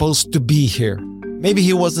Wasn't Supposed to Be Here. Maybe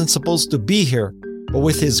he wasn't supposed to be here, but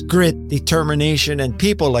with his grit, determination, and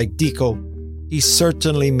people like Deco, he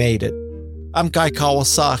certainly made it. I'm Guy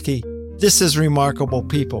Kawasaki. This is Remarkable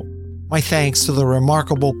People. My thanks to the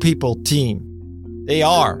Remarkable People team. They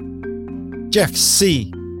are Jeff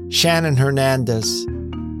C., Shannon Hernandez,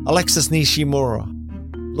 Alexis Nishimura,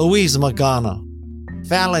 Louise Magana,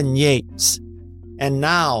 Fallon Yates, and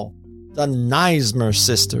now the Neismer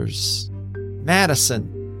sisters.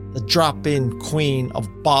 Madison, the drop-in queen of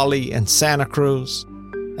Bali and Santa Cruz,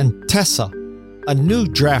 and Tessa, a new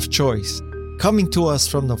draft choice, coming to us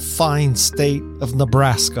from the fine state of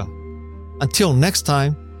Nebraska. Until next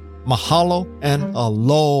time, mahalo and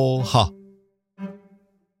aloha.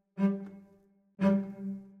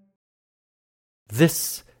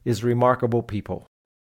 This is Remarkable People.